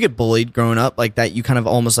like when you get bullied growing up like that, you kind of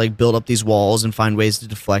almost like build up these walls and find ways to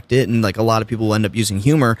deflect it. And like a lot of people end up using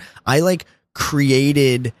humor. I like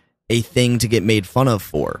created a thing to get made fun of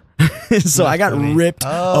for. So I got ripped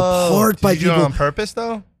apart by people. Did you do it on purpose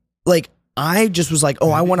though? Like I just was like,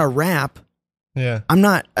 oh, I want to rap. Yeah. I'm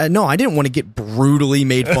not, no, I didn't want to get brutally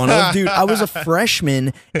made fun of. Dude, I was a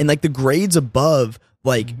freshman and like the grades above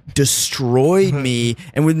like destroyed me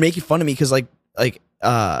and would make fun of me because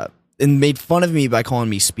and made fun of me by calling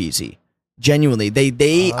me Speezy. Genuinely,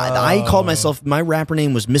 I called myself, my rapper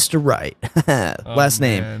name was Mr. Wright. Last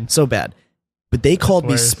name, so bad. But they called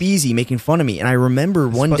me Speezy, making fun of me. And I remember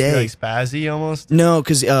one day, like Spazzy almost. No,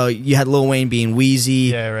 because you had Lil Wayne being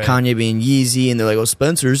Wheezy, Kanye being Yeezy, and they're like, "Oh,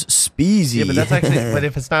 Spencer's Speezy." Yeah, but that's actually. But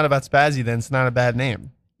if it's not about Spazzy, then it's not a bad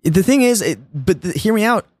name. The thing is, hear me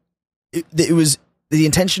out. It was the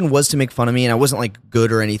intention was to make fun of me, and I wasn't like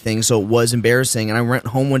good or anything, so it was embarrassing. And I went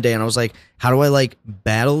home one day, and I was like, "How do I like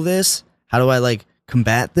battle this? How do I like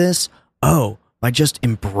combat this?" Oh, by just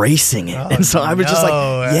embracing it. And so I was just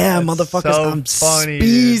like, yeah, motherfuckers, so I'm funny,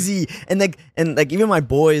 Speezy. Dude. And like even my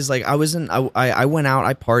boys, like I went out,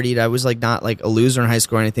 I partied. I was like not like a loser in high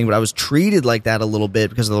school or anything, but I was treated like that a little bit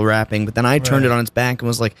because of the rapping. But then I turned it on its back and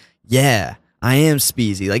was like, yeah, I am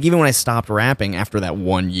Speezy. Like even when I stopped rapping after that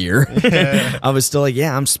 1 year, I was still like,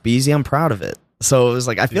 yeah, I'm Speezy. I'm proud of it. So it was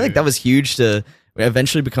like, I feel like that was huge to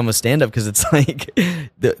eventually become a stand-up, because it's like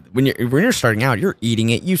when you're starting out, you're eating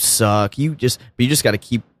it, you suck, you just got to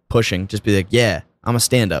keep pushing, just be like, yeah, I'm a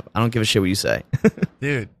stand-up. I don't give a shit what you say.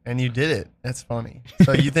 Dude, and you did it. That's funny.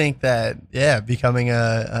 So you think that, becoming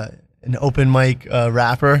an open mic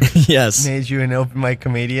rapper Yes. made you an open mic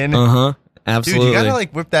comedian? Uh-huh. Absolutely. Dude, you gotta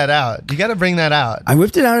like whip that out. You gotta bring that out. I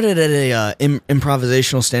whipped it out at a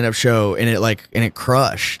improvisational stand-up show, and it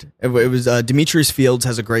crushed. It was Demetrius Fields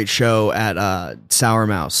has a great show at Sour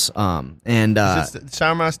Mouse.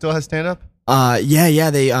 Sour Mouse still has stand up? Yeah.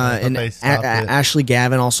 They and they stopped it. Ashley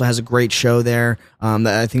Gavin also has a great show there.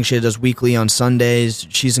 I think she does weekly on Sundays.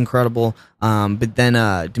 She's incredible. But then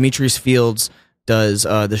Demetrius Fields does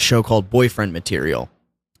the show called Boyfriend Material,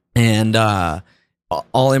 and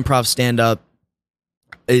all improv stand up.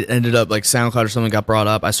 It ended up like SoundCloud or something got brought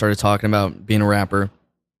up. I started talking about being a rapper,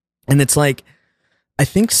 and it's like, I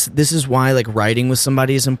think this is why like writing with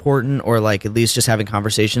somebody is important, or like at least just having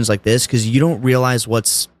conversations like this, because you don't realize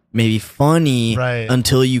what's maybe funny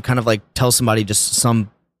until you kind of like tell somebody just some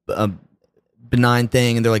benign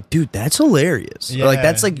thing, and they're like, dude, that's hilarious. Or like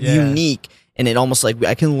that's like unique. And it almost like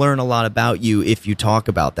I can learn a lot about you if you talk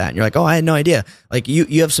about that. And you're like, oh, I had no idea. Like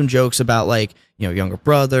you have some jokes about like, younger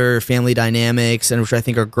brother, family dynamics, and which I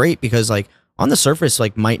think are great because like on the surface,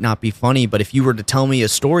 like might not be funny. But if you were to tell me a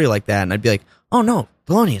story like that, and I'd be like, oh no,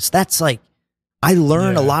 Thelonious, that's like, I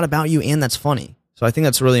learned a lot about you and that's funny. So I think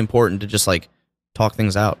that's really important to just like talk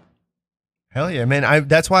things out. Hell yeah, man.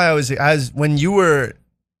 That's why I was when you were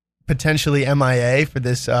potentially MIA for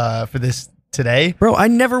this today. Bro, I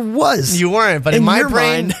never was. You weren't, but in my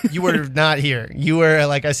brain, mind. you were not here. You were,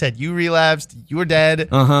 like I said, you relapsed. You were dead.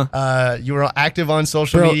 You were active on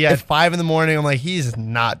social media at 5 a.m. I'm like, he's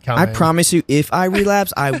not coming. I promise you, if I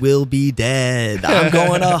relapse, I will be dead. I'm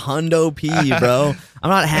going a hundo P, bro. I'm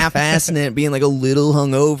not half-assing it, being like a little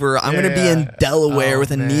hungover. I'm going to be in Delaware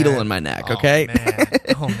with a needle in my neck, okay?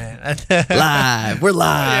 Oh, man. Live. We're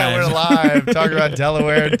live. Yeah, we're live. Talking about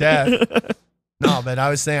Delaware death. No, but I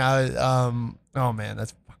was saying, oh man,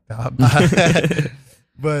 that's fucked up.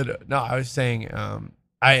 But no, I was saying,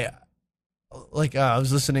 I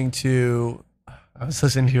was listening to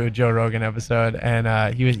a Joe Rogan episode,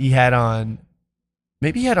 and he had on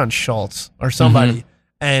Schultz or somebody,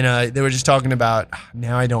 and they were just talking about,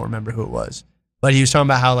 now I don't remember who it was, but he was talking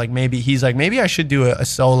about how like maybe I should do a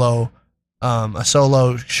solo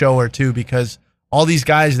show or two, because all these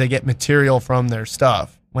guys, they get material from their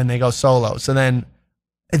stuff when they go solo. So then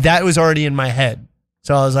that was already in my head.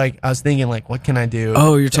 So I was thinking like, what can I do?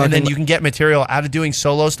 Oh, you're talking. And then you can get material out of doing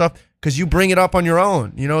solo stuff because you bring it up on your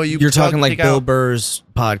own. You're talking like Bill Burr's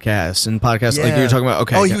podcast and podcasts like you're talking about.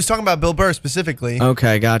 Okay. Oh, he was talking about Bill Burr specifically.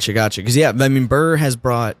 Okay, gotcha. Because Burr has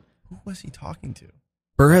brought. Who was he talking to?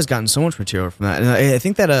 Burr has gotten so much material from that, and I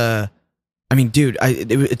think that dude,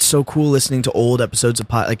 it's so cool listening to old episodes of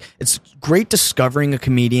it's great discovering a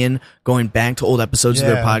comedian, going back to old episodes of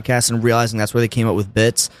their podcast and realizing that's where they came up with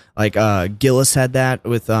bits. Like Gillis had that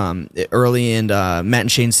with early and Matt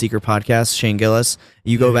and Shane's Secret podcast, Shane Gillis.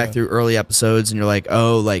 You go back through early episodes and you're like,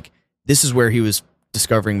 oh, like this is where he was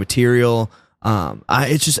discovering material.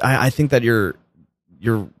 I think that you're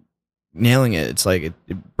nailing it. It's like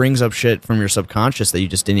it brings up shit from your subconscious that you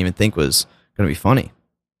just didn't even think was going to be funny.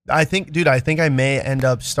 I think I may end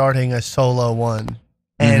up starting a solo one,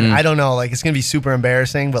 and I don't know, like it's gonna be super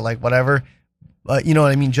embarrassing, but like whatever. You know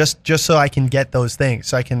what I mean? Just so I can get those things,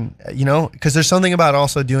 so I can, because there's something about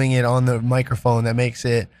also doing it on the microphone that makes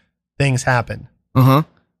things happen. So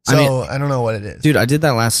I don't know what it is, dude. I did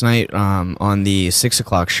that last night on the 6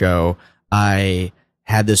 o'clock show. I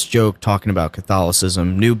had this joke talking about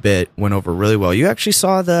Catholicism. New bit, went over really well. You actually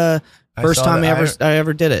saw the first time I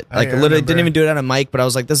ever did it. Like literally didn't even do it on a mic, but I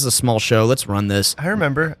was like, this is a small show. Let's run this. I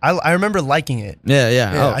remember. I remember liking it.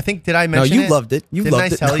 Yeah. Oh. I think, did I mention it? No, you loved it. Didn't I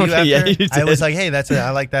tell you after? Yeah, you did. I was like, hey, that's it.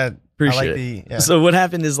 I like that. Appreciate it. So what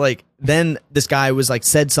happened is like, then this guy was like,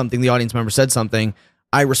 said something, the audience member said something.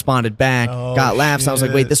 I responded back, got laughs. I was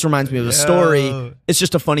like, wait, this reminds me of a story. It's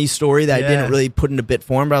just a funny story that I didn't really put into bit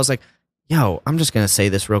form, but I was like, yo, I'm just going to say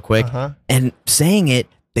this real quick. And saying it,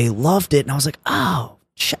 they loved it. And I was like, oh,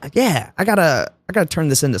 yeah, I gotta turn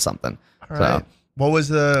this into something. All right. So, what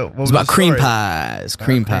was about cream pies?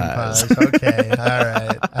 Cream pies. Okay. All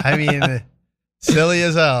right. I mean, silly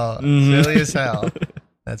as hell. Silly as hell.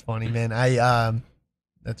 That's funny, man.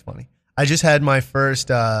 That's funny. I just had my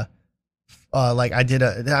first. I don't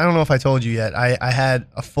know if I told you yet. I had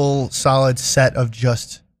a full solid set of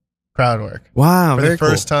just crowd work. Wow, for the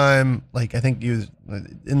first time, like I think it was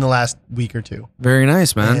in the last week or two. Very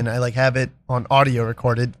nice, man. And I like have it on audio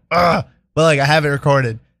recorded. But like I have it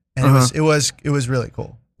recorded, and it was really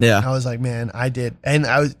cool. Yeah, I was like, man, I did, and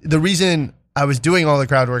the reason I was doing all the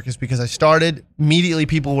crowd work is because I started immediately.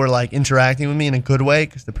 People were like interacting with me in a good way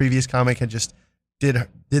because the previous comic had just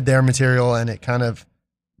did their material, and it kind of,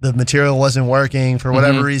 the material wasn't working for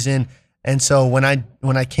whatever reason. And so when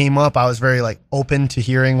I came up, I was very like open to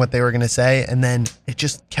hearing what they were going to say. And then it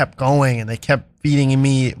just kept going, and they kept feeding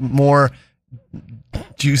me more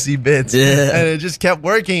juicy bits, and it just kept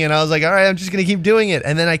working. And I was like, all right, I'm just going to keep doing it.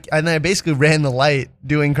 And then I basically ran the light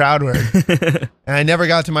doing crowd work, and I never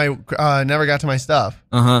got to my stuff.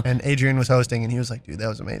 And Adrian was hosting, and he was like, dude, that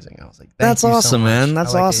was amazing. I was like, that's awesome, so man.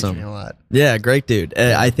 That's I like awesome. Adrian a lot. Yeah, great dude.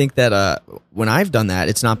 I think that when I've done that,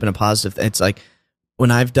 it's not been a positive. It's like when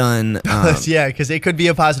I've done yeah, because it could be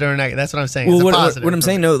a positive or negative. That's what I'm saying. Well, It's what I'm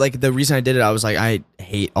saying, no, like the reason I did it, I was like, I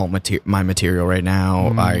hate all my material right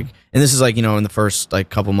now. Like, and this is like, in the first like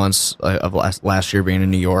couple months of last year being in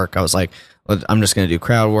New York, I was like, I'm just gonna do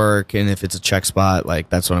crowd work, and if it's a check spot, like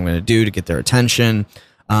that's what I'm gonna do to get their attention.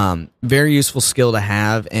 Very useful skill to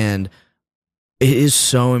have, and it is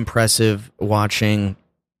so impressive watching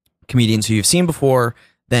comedians who you've seen before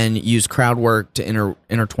then use crowd work to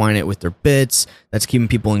intertwine it with their bits. That's keeping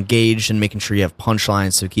people engaged and making sure you have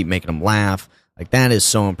punchlines to keep making them laugh. Like, that is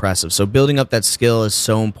so impressive. So building up that skill is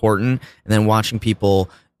so important, and then watching people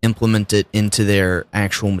implement it into their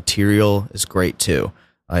actual material is great too.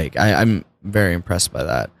 Like, I'm very impressed by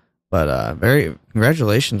that. But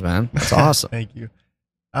congratulations, man. That's awesome. Thank you.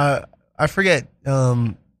 I forget.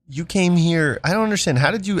 You came here. I don't understand.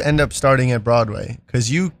 How did you end up starting at Broadway?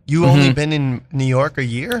 Because you only been in New York a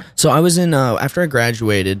year. So I was in after I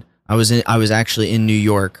graduated. I was actually in New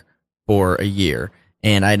York for a year,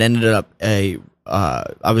 and I'd ended up I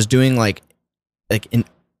was doing like an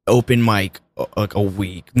open mic like a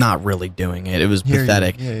week, not really doing it. It was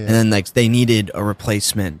pathetic. Yeah. And then like they needed a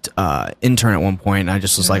replacement intern at one point, and I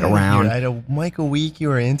just was like around. I had a mic a week. You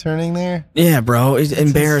were interning there? Yeah, bro. It's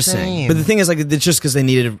embarrassing. Insane. But the thing is, like, it's just because they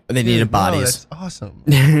needed bodies. No, that's awesome.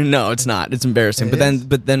 No, it's not. It's embarrassing.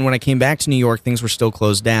 But then when I came back to New York, things were still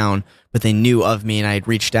closed down. But they knew of me, and I had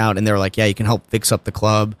reached out, and they were like, "Yeah, you can help fix up the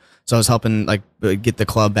club." So I was helping like get the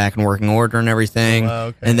club back in working order and everything. Oh,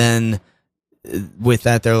 okay. And then with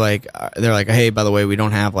that, they're like, hey, by the way, we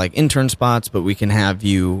don't have like intern spots, but we can have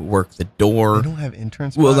you work the door. We don't have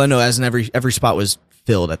intern spots? Well, no, as in every spot was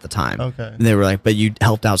filled at the time. Okay. And they were like, but you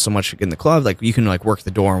helped out so much in the club, like you can like work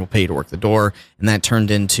the door, and we'll pay you to work the door. And that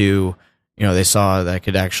turned into, they saw that I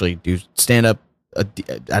could actually do stand up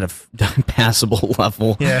at a passable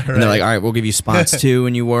level. Yeah, right. And they're like, all right, we'll give you spots too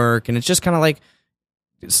when you work. And it's just kind of like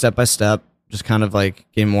step by step, just kind of like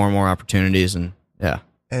getting more and more opportunities. And yeah.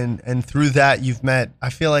 And through that, you've met, I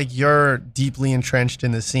feel like you're deeply entrenched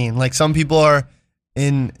in the scene. Like, some people are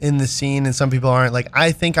in the scene and some people aren't. Like,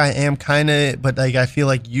 I think I am kind of, but like I feel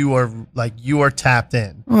like you are tapped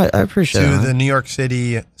in. Oh, I appreciate to that. the New York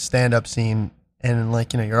City stand-up scene. And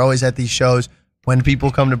like, you're always at these shows. When people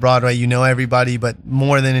come to Broadway, you know everybody, but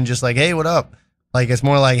more than in just like, hey, what up? Like, it's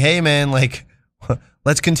more like, hey, man, like,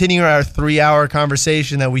 let's continue our 3-hour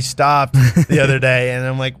conversation that we stopped the other day. And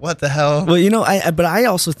I'm like, what the hell? Well, but I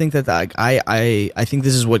also think that I think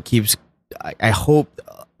this is what keeps, I hope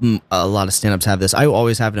a lot of stand-ups have this. I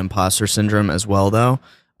always have an imposter syndrome as well, though,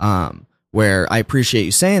 where I appreciate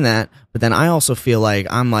you saying that, but then I also feel like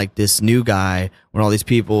I'm like this new guy when all these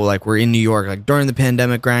people, like, we're in New York, like during the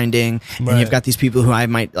pandemic grinding, and you've got these people who I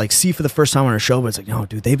might like see for the first time on a show, but it's like, no,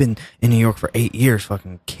 dude, they've been in New York for 8 years,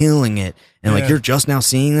 fucking killing it. And like, you're just now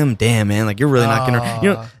seeing them. Damn, man. Like, you're really not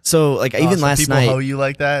gonna, so like, even so last people night. People hoe you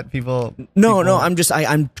like that? No,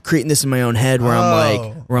 I'm creating this in my own head where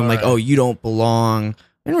I'm like, oh, you don't belong.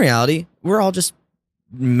 In reality, we're all just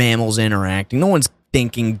mammals interacting. No one's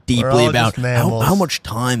thinking deeply about how much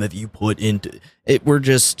time have you put into it. We're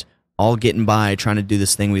just all getting by, trying to do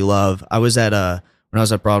this thing we love. I was at when I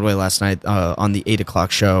was at Broadway last night on the 8:00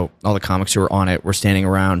 show, all the comics who were on it were standing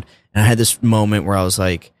around, and I had this moment where I was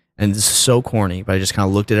like, and this is so corny, but I just kind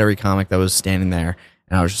of looked at every comic that was standing there,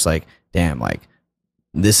 and I was just like, damn, like,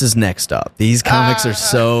 this is next up. These comics are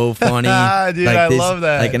so funny. Dude, like, I love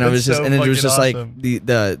that. Like, and That's I was just, so and it was just awesome. like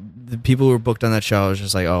the people who were booked on that show. I was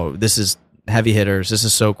just like, oh, this is heavy hitters. This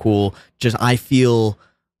is so cool. Just I feel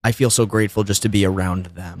so grateful just to be around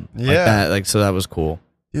them. Yeah. Like that. Like, so that was cool.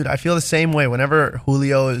 Dude, I feel the same way. Whenever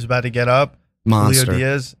Julio is about to get up, Monster. Julio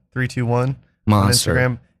Diaz 321 Monster. on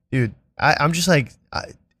Instagram, dude, I'm just like,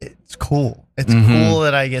 it's cool. It's cool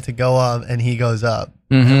that I get to go up and he goes up.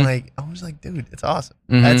 And like, I'm just like, dude, it's awesome.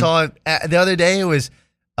 That's all. The other day it was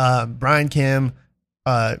Brian Kim,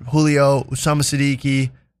 Julio, Usama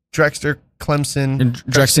Siddiqui, Drexter Clemens.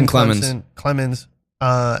 There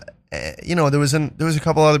was a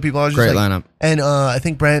couple other people. I was just Great like, lineup. And I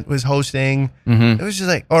think Brent was hosting. It was just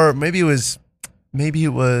like, or maybe it was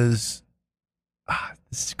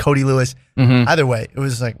Cody Lewis. Either way, it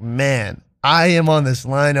was like, man, I am on this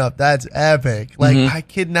lineup. That's epic. Like, I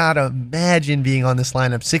could not imagine being on this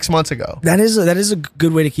lineup 6 months ago. That is a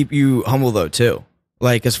good way to keep you humble though too.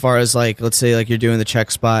 Like as far as like, let's say like you're doing the check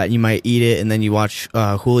spot, you might eat it, and then you watch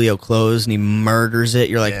Julio close and he murders it.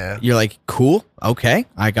 You're like, cool, okay,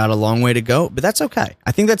 I got a long way to go, but that's okay.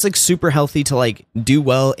 I think that's like super healthy to like do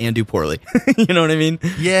well and do poorly. You know what I mean?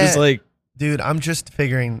 Yeah. It's like, dude, I'm just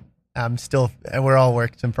figuring. We're all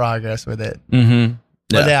works in progress with it. mm-hmm.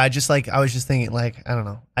 But yeah, I was just thinking, like, I don't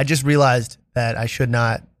know. I just realized that I should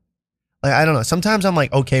not, like, I don't know. Sometimes I'm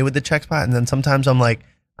like okay with the check spot, and then sometimes I'm like,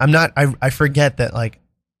 I'm not. I forget that like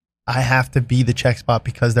I have to be the check spot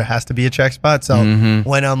because there has to be a check spot. So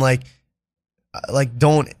when I'm like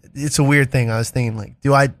don't. It's a weird thing. I was thinking like,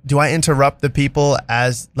 do I interrupt the people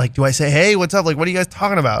as like, do I say, hey, what's up? Like, what are you guys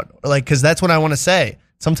talking about? Like, because that's what I want to say.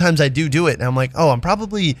 Sometimes I do it, and I'm like, oh, I'm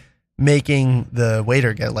probably making the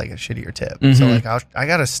waiter get like a shittier tip. So like I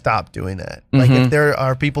gotta stop doing that. Like if there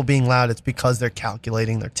are people being loud, it's because they're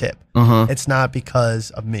calculating their tip. It's not because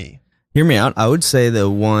of me. Hear me out. I would say the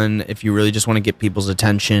one, if you really just want to get people's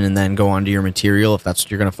attention and then go on to your material, if that's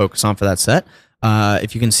what you're going to focus on for that set,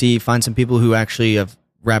 if you can find some people who actually have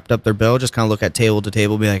wrapped up their bill, just kind of look at table to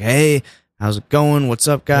table, be like, hey, how's it going? What's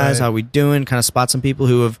up, guys? Right. How we doing? Kind of spot some people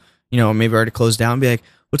who have, maybe already closed down, be like,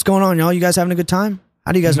 what's going on, y'all? You guys having a good time?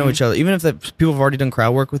 How do you guys know each other? Even if the people have already done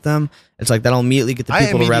crowd work with them, it's like that'll immediately get the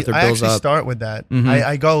people to wrap their bills I actually up. start with that.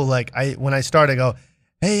 I go like, when I start, I go,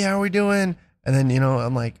 hey, how are we doing? And then,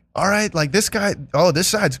 I'm like, all right, like this guy, oh, this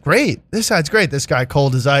side's great. This side's great. This guy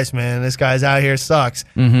cold as ice, man. This guy's out here sucks.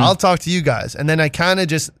 I'll talk to you guys. And then I kind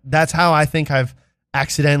of that's how I think I've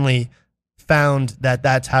accidentally found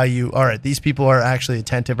that's how all right, these people are actually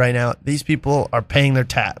attentive right now. These people are paying their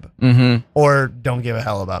tab or don't give a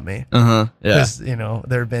hell about me. Yeah. Because,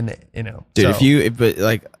 there have been, Dude, so. if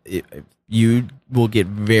you will get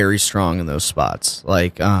very strong in those spots.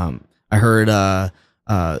 Like, I heard,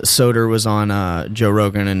 Soder was on Joe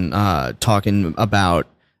Rogan and talking about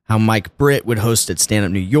how Mike Britt would host at Stand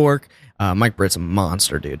Up New York. Mike Britt's a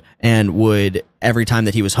monster, dude, and would every time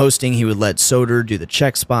that he was hosting, he would let Soder do the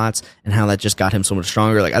check spots, and how that just got him so much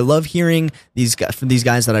stronger. Like I love hearing these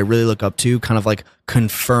guys that I really look up to, kind of like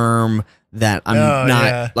confirm that I'm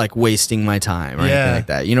not like wasting my time or anything like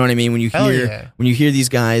that. You know what I mean? When you hear these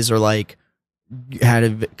guys are like had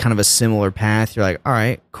a kind of a similar path, you're like, all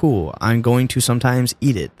right, cool. I'm going to sometimes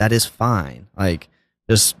eat it. That is fine. Like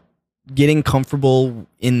just getting comfortable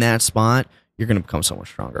in that spot, you're going to become so much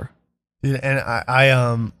stronger. Dude, and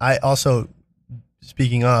I also,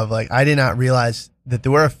 speaking of, like, I did not realize that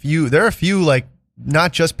there are a few like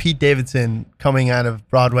not just Pete Davidson coming out of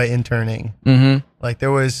Broadway interning. Like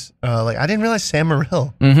there was like I didn't realize Sam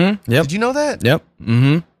Morril. Yep. Did you know that? Yep.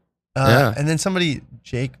 Yeah. And then somebody,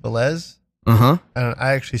 Jake Velez. I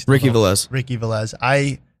actually still Ricky don't- Velez. Ricky Velez.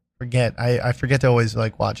 I forget. I forget to always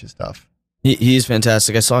like watch his stuff. He's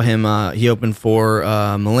fantastic. I saw him. He opened for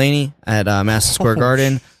Mulaney at Madison Square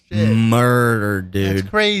Garden. Murdered, dude. That's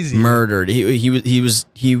crazy. Murdered. He was.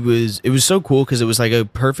 It was so cool because it was like a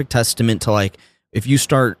perfect testament to like if you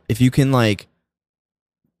can like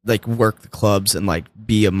work the clubs and like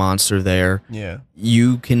be a monster there. Yeah.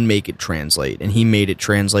 You can make it translate, and he made it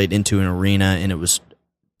translate into an arena, and it was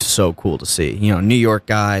so cool to see. New York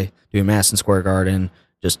guy doing Madison Square Garden,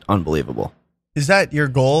 just unbelievable. Is that your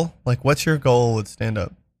goal? Like, what's your goal with stand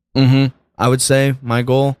up? I would say my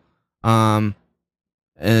goal. And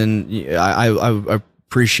I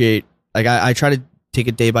appreciate, like, I try to take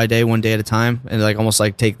it day by day, one day at a time, and like almost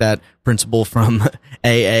like take that principle from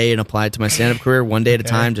AA and apply it to my stand-up career one day at a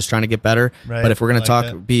time, just trying to get better. Right. But if we're gonna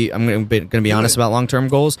I'm gonna be honest about long-term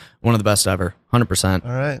goals. One of the best ever, 100%.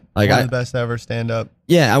 All right, like one of the best ever stand up.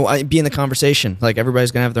 Yeah, I be in the conversation. Like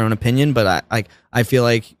everybody's gonna have their own opinion, but I feel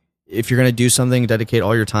like if you're gonna do something, dedicate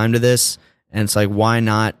all your time to this, and it's like why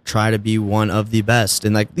not try to be one of the best?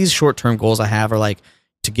 And like these short-term goals I have are like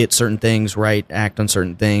to get certain things right, act on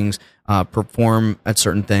certain things, perform at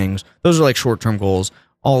certain things. Those are like short-term goals,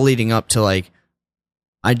 all leading up to like,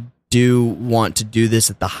 I do want to do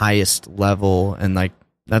this at the highest level, and like,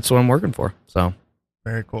 that's what I'm working for. So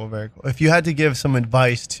very cool, very cool. If you had to give some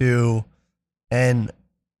advice to,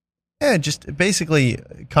 just basically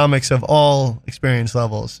comics of all experience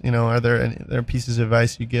levels, are there pieces of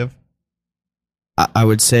advice you give? I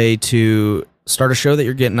would say to start a show that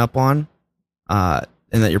you're getting up on,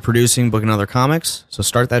 and that you're producing, booking other comics. So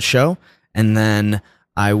start that show. And then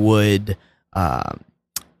I would, my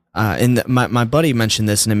buddy mentioned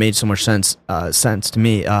this and it made so much sense to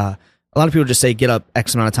me. A lot of people just say, get up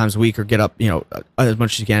X amount of times a week or get up, as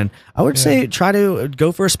much as you can. I would say, try to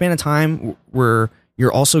go for a span of time where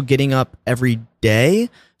you're also getting up every day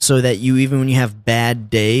so that you, even when you have bad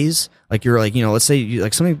days, like you're like, let's say you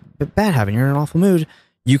like something bad happened, you're in an awful mood,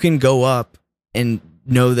 you can go up and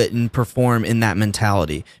know that and perform in that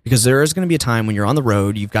mentality, because there is going to be a time when you're on the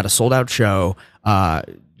road, you've got a sold out show,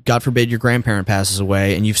 God forbid your grandparent passes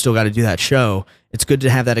away and you've still got to do that show. It's good to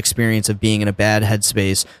have that experience of being in a bad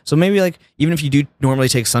headspace. So maybe like, even if you do normally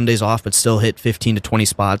take Sundays off, but still hit 15 to 20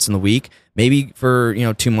 spots in the week, maybe for,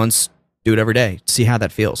 2 months, do it every day. See how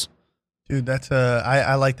that feels. Dude, that's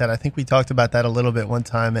I like that. I think we talked about that a little bit one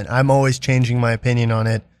time, and I'm always changing my opinion on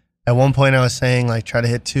it. At one point I was saying like try to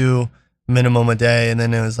hit 2 minimum a day, and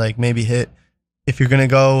then it was like maybe if you're going to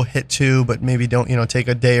go, hit 2, but maybe don't, take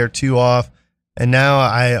a day or 2 off. And now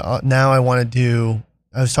I want to do,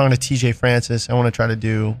 I was talking to TJ Francis. I want to try to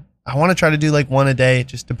do like 1 a day,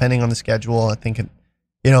 just depending on the schedule. I think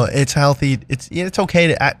it's healthy. It's okay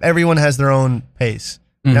to, everyone has their own pace.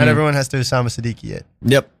 Mm-hmm. Not everyone has to Osama Siddiqui it.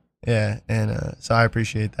 Yep. Yeah, and so I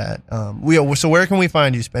appreciate that. So where can we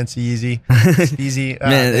find you, Spencer? Easy,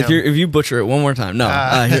 man. If you butcher it one more time, no.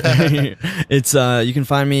 It's you can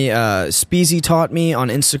find me Speezy Taught Me on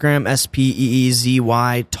Instagram,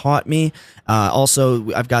 SPEEZY Taught Me.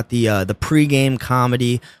 Also, I've got the pregame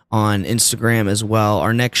comedy on Instagram as well.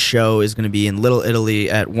 Our next show is going to be in Little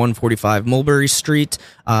Italy at 145 Mulberry Street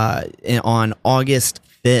on August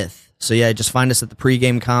 5th. So yeah, just find us at the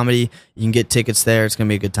pregame comedy. You can get tickets there. It's gonna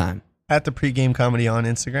be a good time. At the pregame comedy on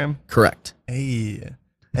Instagram? Correct. Hey.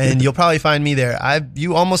 And you'll probably find me there.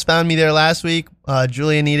 You almost found me there last week.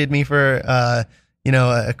 Julia needed me for a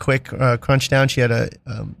quick crunch down. She had a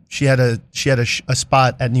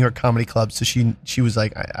spot at New York Comedy Club, so she was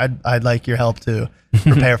like, I'd like your help to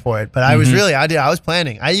prepare for it. But I was I was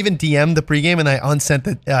planning. I even DM'd the pregame and I unsent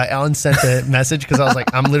the message because I was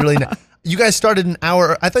like, I'm literally not. You guys started an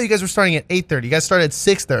hour. I thought you guys were starting at 8:30. You guys started at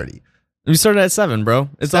 6:30. We started at 7, bro.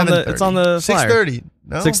 It's on the 6:30.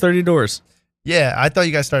 No, 6:30 doors. Yeah, I thought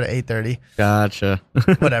you guys started at 8:30. Gotcha.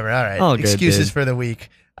 Whatever. All right. All good, Excuses dude. for the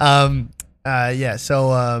week. Yeah.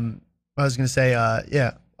 So I was gonna say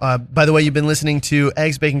by the way, you've been listening to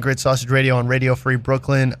Eggs, Bacon, Grits, Sausage Radio on Radio Free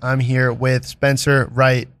Brooklyn. I'm here with Spencer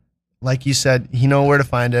Wright. Like you said, you know where to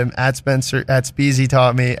find him, at Speezy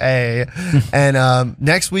Taught Me. Hey. And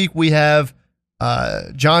next week we have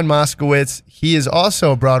John Moskowitz. He is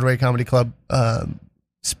also a Broadway Comedy Club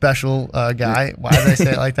special guy. Why did I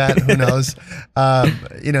say it like that? Who knows?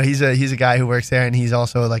 He's a guy who works there, and he's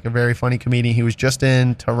also like a very funny comedian. He was just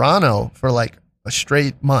in Toronto for like a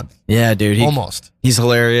straight month. Yeah, dude. Almost. He's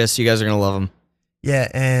hilarious. You guys are going to love him. Yeah,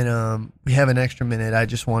 and we have an extra minute. I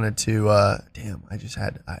just wanted to,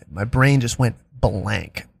 my brain just went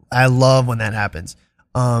blank. I love when that happens.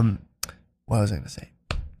 What was I going to say?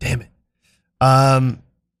 Damn it.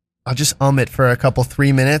 I'll just it for a couple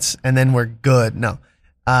 3 minutes, and then we're good. No.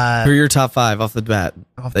 Who are your top 5 off the bat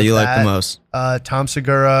that you like the most? Tom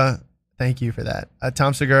Segura. Thank you for that.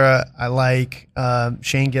 Tom Segura. I like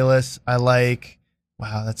Shane Gillis. I like,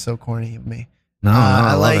 wow, that's so corny of me. No,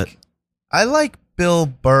 I love it. I like Bill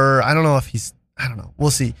Burr. I don't know if I don't know.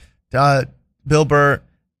 We'll see. Bill Burr,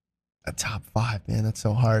 a top 5, man. That's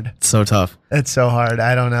so hard. It's so tough. It's so hard.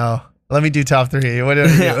 I don't know. Let me do top 3. What do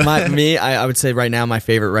I do? I would say right now, my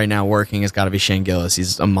favorite right now working has got to be Shane Gillis.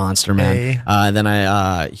 He's a monster, man. Hey. Then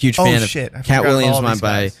huge fan of Cat Williams. Williams might be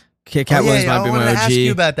my OG. I want to ask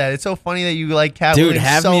you about that. It's so funny that you like Cat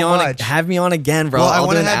Williams so much. Dude, have me on again, bro. Well, I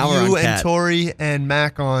want to have you and Tori and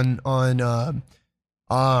Mac on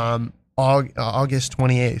August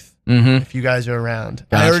 28th, if you guys are around.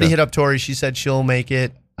 Gotcha. I already hit up Tori. She said she'll make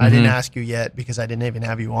it. I didn't ask you yet because I didn't even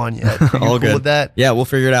have you on yet. Are you All cool good with that? Yeah, we'll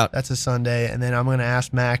figure it out. That's a Sunday. And then I'm going to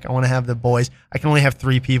ask Mac. I want to have the boys. I can only have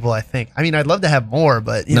 3 people, I think. I mean, I'd love to have more,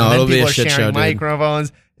 but then people are sharing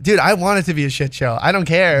microphones. Dude, I want it to be a shit show. I don't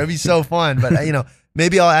care. It'd be so fun. But,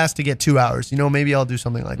 maybe I'll ask to get 2 hours. Maybe I'll do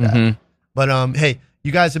something like that. But, hey,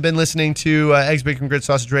 you guys have been listening to Eggs, Bacon, Grits,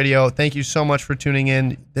 Sausage Radio. Thank you so much for tuning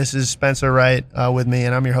in. This is Spencer Wright with me,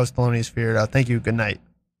 and I'm your host, Thelonious Figueroa. Thank you. Good night.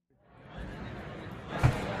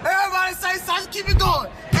 Everybody say sausage, keep it going.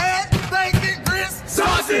 Eggs, bacon, grits,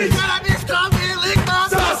 sausage. When I be stuffed in lick my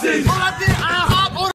sausage. When I be